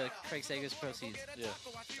proceeds go to Craig Sager's proceeds. Yeah.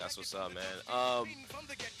 That's what's up, man.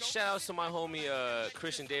 Shout outs to my homie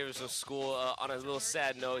Christian Davis from school. On a little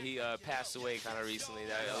sad note, he passed away kind of recently.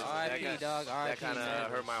 R.I.P. dog. That R.I.P. kind of man.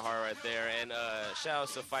 hurt my heart right there. And shout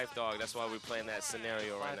outs to Fife Dog. That's why we're playing that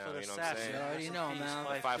scenario right now. You know what I'm saying? You already know,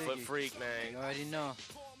 man. 5 foot freak, You man. already know.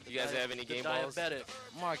 You guys have any The game balls? diabetic.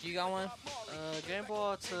 Mark, you got one? Game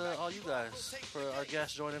ball to all you guys for our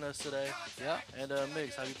guest joining us today. Yep. And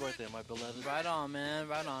Miggs, happy birthday, my beloved. Right on, man.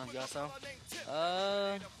 Right on. You got some?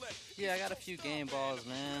 Yeah, I got a few game balls,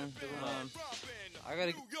 man. I got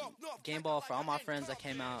a game ball for all my friends that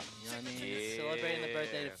came out. You know what I mean? Yeah. Celebrating the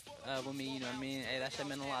birthday with me. You know what I mean? Hey, that shit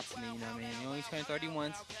meant a lot to me. You know what I mean? You only turned 30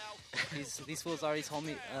 once. These fools already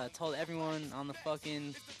told everyone on the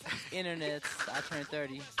fucking internet I turned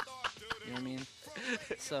 30. You know what I mean?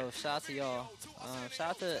 So shout out to y'all. Shout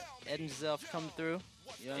out to Ed and Giselle for coming through.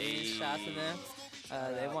 You know what I mean? Shout out to them.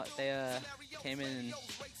 They came in and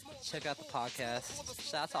check out the podcast.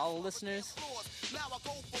 Shout out to all the listeners.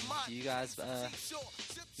 You guys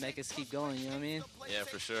make us keep going. You know what I mean? Yeah,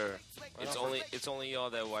 for sure. It's only y'all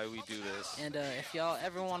that why we do this. And if y'all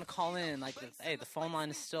ever want to call in, like, the phone line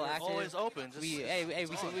is still active. Always open. Just,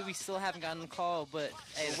 We still haven't gotten a call, but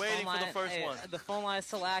hey, We're waiting for the first one. The phone line is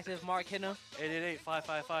still active. Mark, hit him.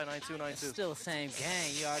 888-555-9292. It's still the same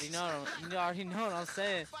gang. You already know what I'm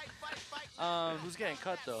saying. Who's getting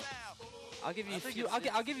cut though? I'll give you I a think few. it's-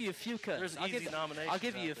 I'll give you a few cuts. There's I'll easy give, nominations I'll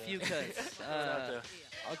give you a out few there. cuts. Throw it out there.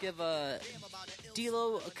 I'll give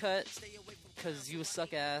D-Lo a cut because you a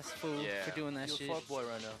suck ass fool Yeah. for doing that You a shit. fuck boy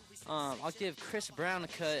right now. I'll give Chris Brown a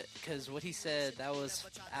cut because what he said, that was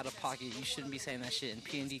out of pocket. You shouldn't be saying that shit. And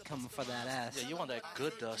P&D coming for that ass. Yeah, you want that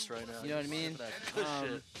good dust right now. You know what I mean? That good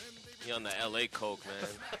shit. You on the LA coke, man.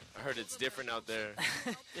 I heard it's different out there.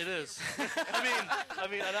 It is. I mean,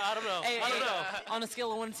 I don't know. Hey, I don't hey, know. on a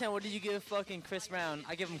scale of 1 to 10, what do you give fucking Chris Brown?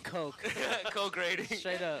 I give him Coke. Coke rating.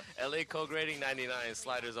 Straight up. LA Coke rating 99.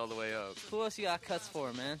 Sliders all the way up. Who else you got cuts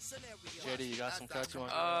for, man? JD, you got some cuts you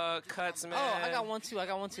want? Cuts, man. Oh, I got one too.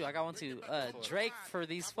 Drake for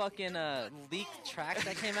these fucking leaked tracks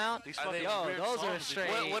that came out. These Are fucking they weird those are songs, straight.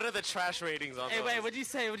 dude. What are the trash ratings on Hey, those? wait, what'd you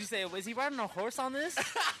say? Was he riding a horse on this?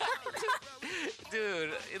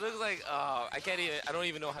 Dude, it looks like I don't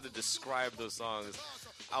even know how to describe those songs.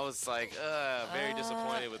 I was like, very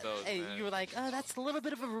disappointed with those. Hey, man. you were like, that's a little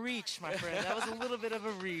bit of a reach, my friend. That was a little bit of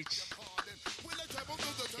a reach.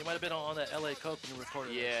 He might have been on that LA Coke when you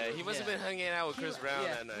recorded. Yeah, that he must have been hanging out with Chris Brown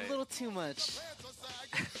Yeah, that night. a little too much.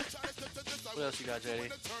 What else you got,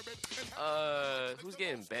 JD? Who's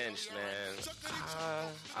getting benched, man?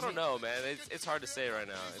 I don't know, man. It's hard to say right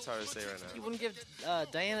now. You wouldn't give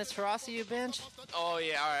Diana Taurasi a bench? Oh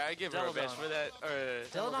yeah, all right. I give her a bench for that.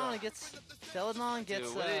 Deladon gets.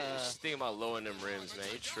 Dude, what is she thinking about lowering them rims, man?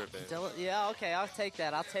 You tripping? Yeah, okay, I'll take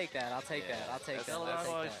that. I'll take that. Deladon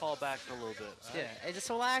always fall back for a little bit. All Yeah, right? hey, just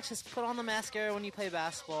relax. Just put on the mascara when you play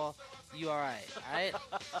basketball. You all right? All right.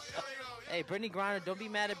 Hey, Brittany Griner, don't be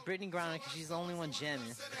mad at Brittany Griner because she's the only one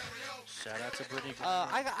jamming. Shout out to Brittany.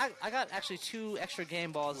 I got actually 2 extra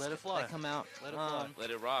game balls Let it fly. that come out. Let it fly.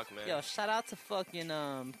 Let it rock, man. Yo, shout out to fucking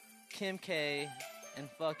Kim K and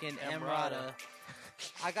fucking Emrata.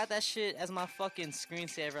 I got that shit as my fucking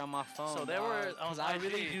screensaver on my phone. So they were on because I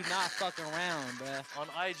really IG. do not fuck around, bruh. On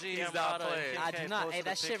IG, He's not Emrata and playing. Kim I K do not. Hey, posted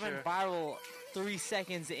that a shit went picture viral 3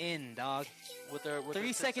 seconds in, dog. with their 3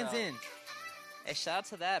 tits seconds out. in. Hey, shout out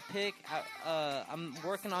to that pic. I'm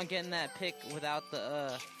working on getting that pic without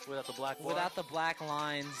the Without the black bar. without the black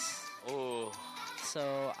lines. Ooh,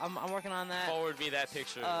 So I'm working on that. forward me that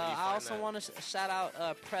picture. when you I find also that. want to shout out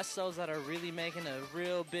Prestos that are really making a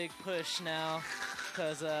real big push now,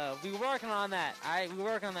 cause we working on that. All right, we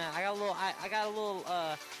working on that. I got a little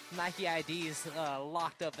Nike IDs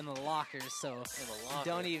locked up in the lockers, so locker.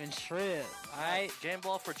 don't even trip. All right. Game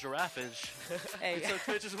ball for Giraffage. Hey, He took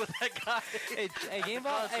pictures with that guy. hey, game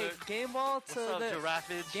ball. Hey, Concert. game ball to What's up, the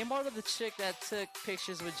Giraffage? game ball to the chick that took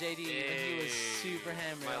pictures with JD when he was super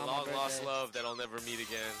hammered. My on long my lost birthday. love that I'll never meet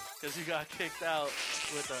again. Because you got kicked out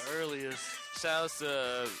with the earliest. Shout out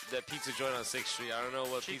to that pizza joint on 6th Street. I don't know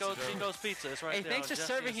what pizza joint. Chico's Pizza. It's right Hey, there. thanks on for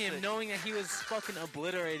Jesse serving and him, Six. knowing that he was fucking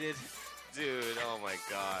obliterated. Dude, oh my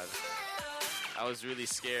god. I was really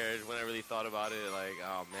scared when I really thought about it. Like,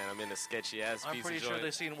 oh man, I'm in a sketchy ass I'm pizza pretty sure joint.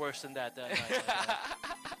 they've seen worse than that night.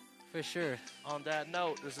 For sure. On that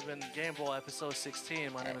note, this has been Game Ball episode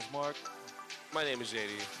 16. My name is Mark. My name is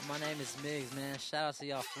JD. My name is Miggs, man. Shout out to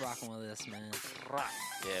y'all for rocking with us, man.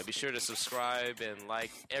 Yeah, be sure to subscribe and like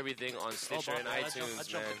everything on Stitcher and I iTunes,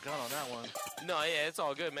 jumped man. the gun on that one. No, yeah, it's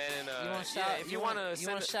all good, man. And You want to yeah, shout? if you want to you send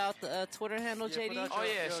want to shout the Twitter handle, Yeah, JD? put out Oh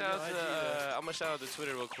yeah, Yo, shout out yo, to IG, I'm gonna shout out the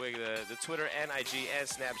Twitter real quick. The Twitter and IG and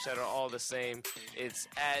Snapchat are all the same. It's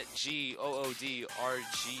at GOODRG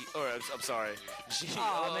or I'm sorry,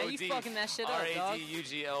 Aw, man, you fucking that shit up, dog.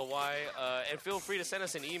 RADUGLY. And feel free to send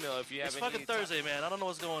us an email if you have It's any fucking Thursday, man. I don't know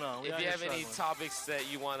what's going on. We If out you here have any struggling. topics that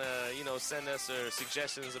you want to, send us or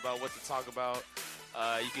suggestions about what to talk about,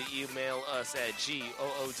 you can email us at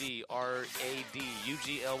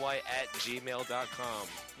GOODRADUGLY@gmail.com.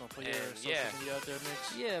 No, put your And, social yeah. media out there,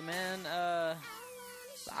 Mix. Yeah, man.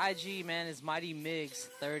 The IG, man, is Mighty Miggs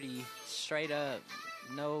 30. Straight up,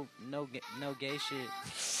 no gay shit.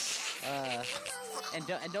 And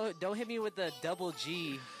don't hit me with the double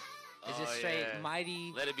G. It's just Oh, straight yeah.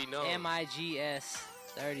 Mighty Let it be known. MIGS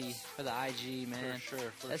 30 for the IG, man. For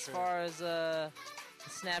sure. As far as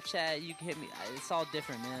Snapchat, you can hit me. It's all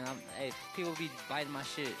different, man. Hey, people be biting my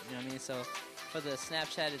shit. You know what I mean? So for the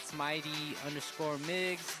Snapchat, it's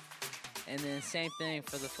mighty_Miggs. And then same thing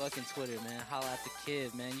for the fucking Twitter, man. Holla at the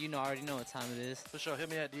kid, man. You know, I already know what time it is. For sure, hit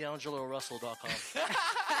me at DeAngeloRussell.com.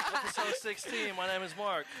 Episode 16. My name is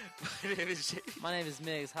Mark. My name is JD. My name is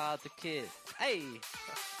Miggs. Holla at the kid. Hey.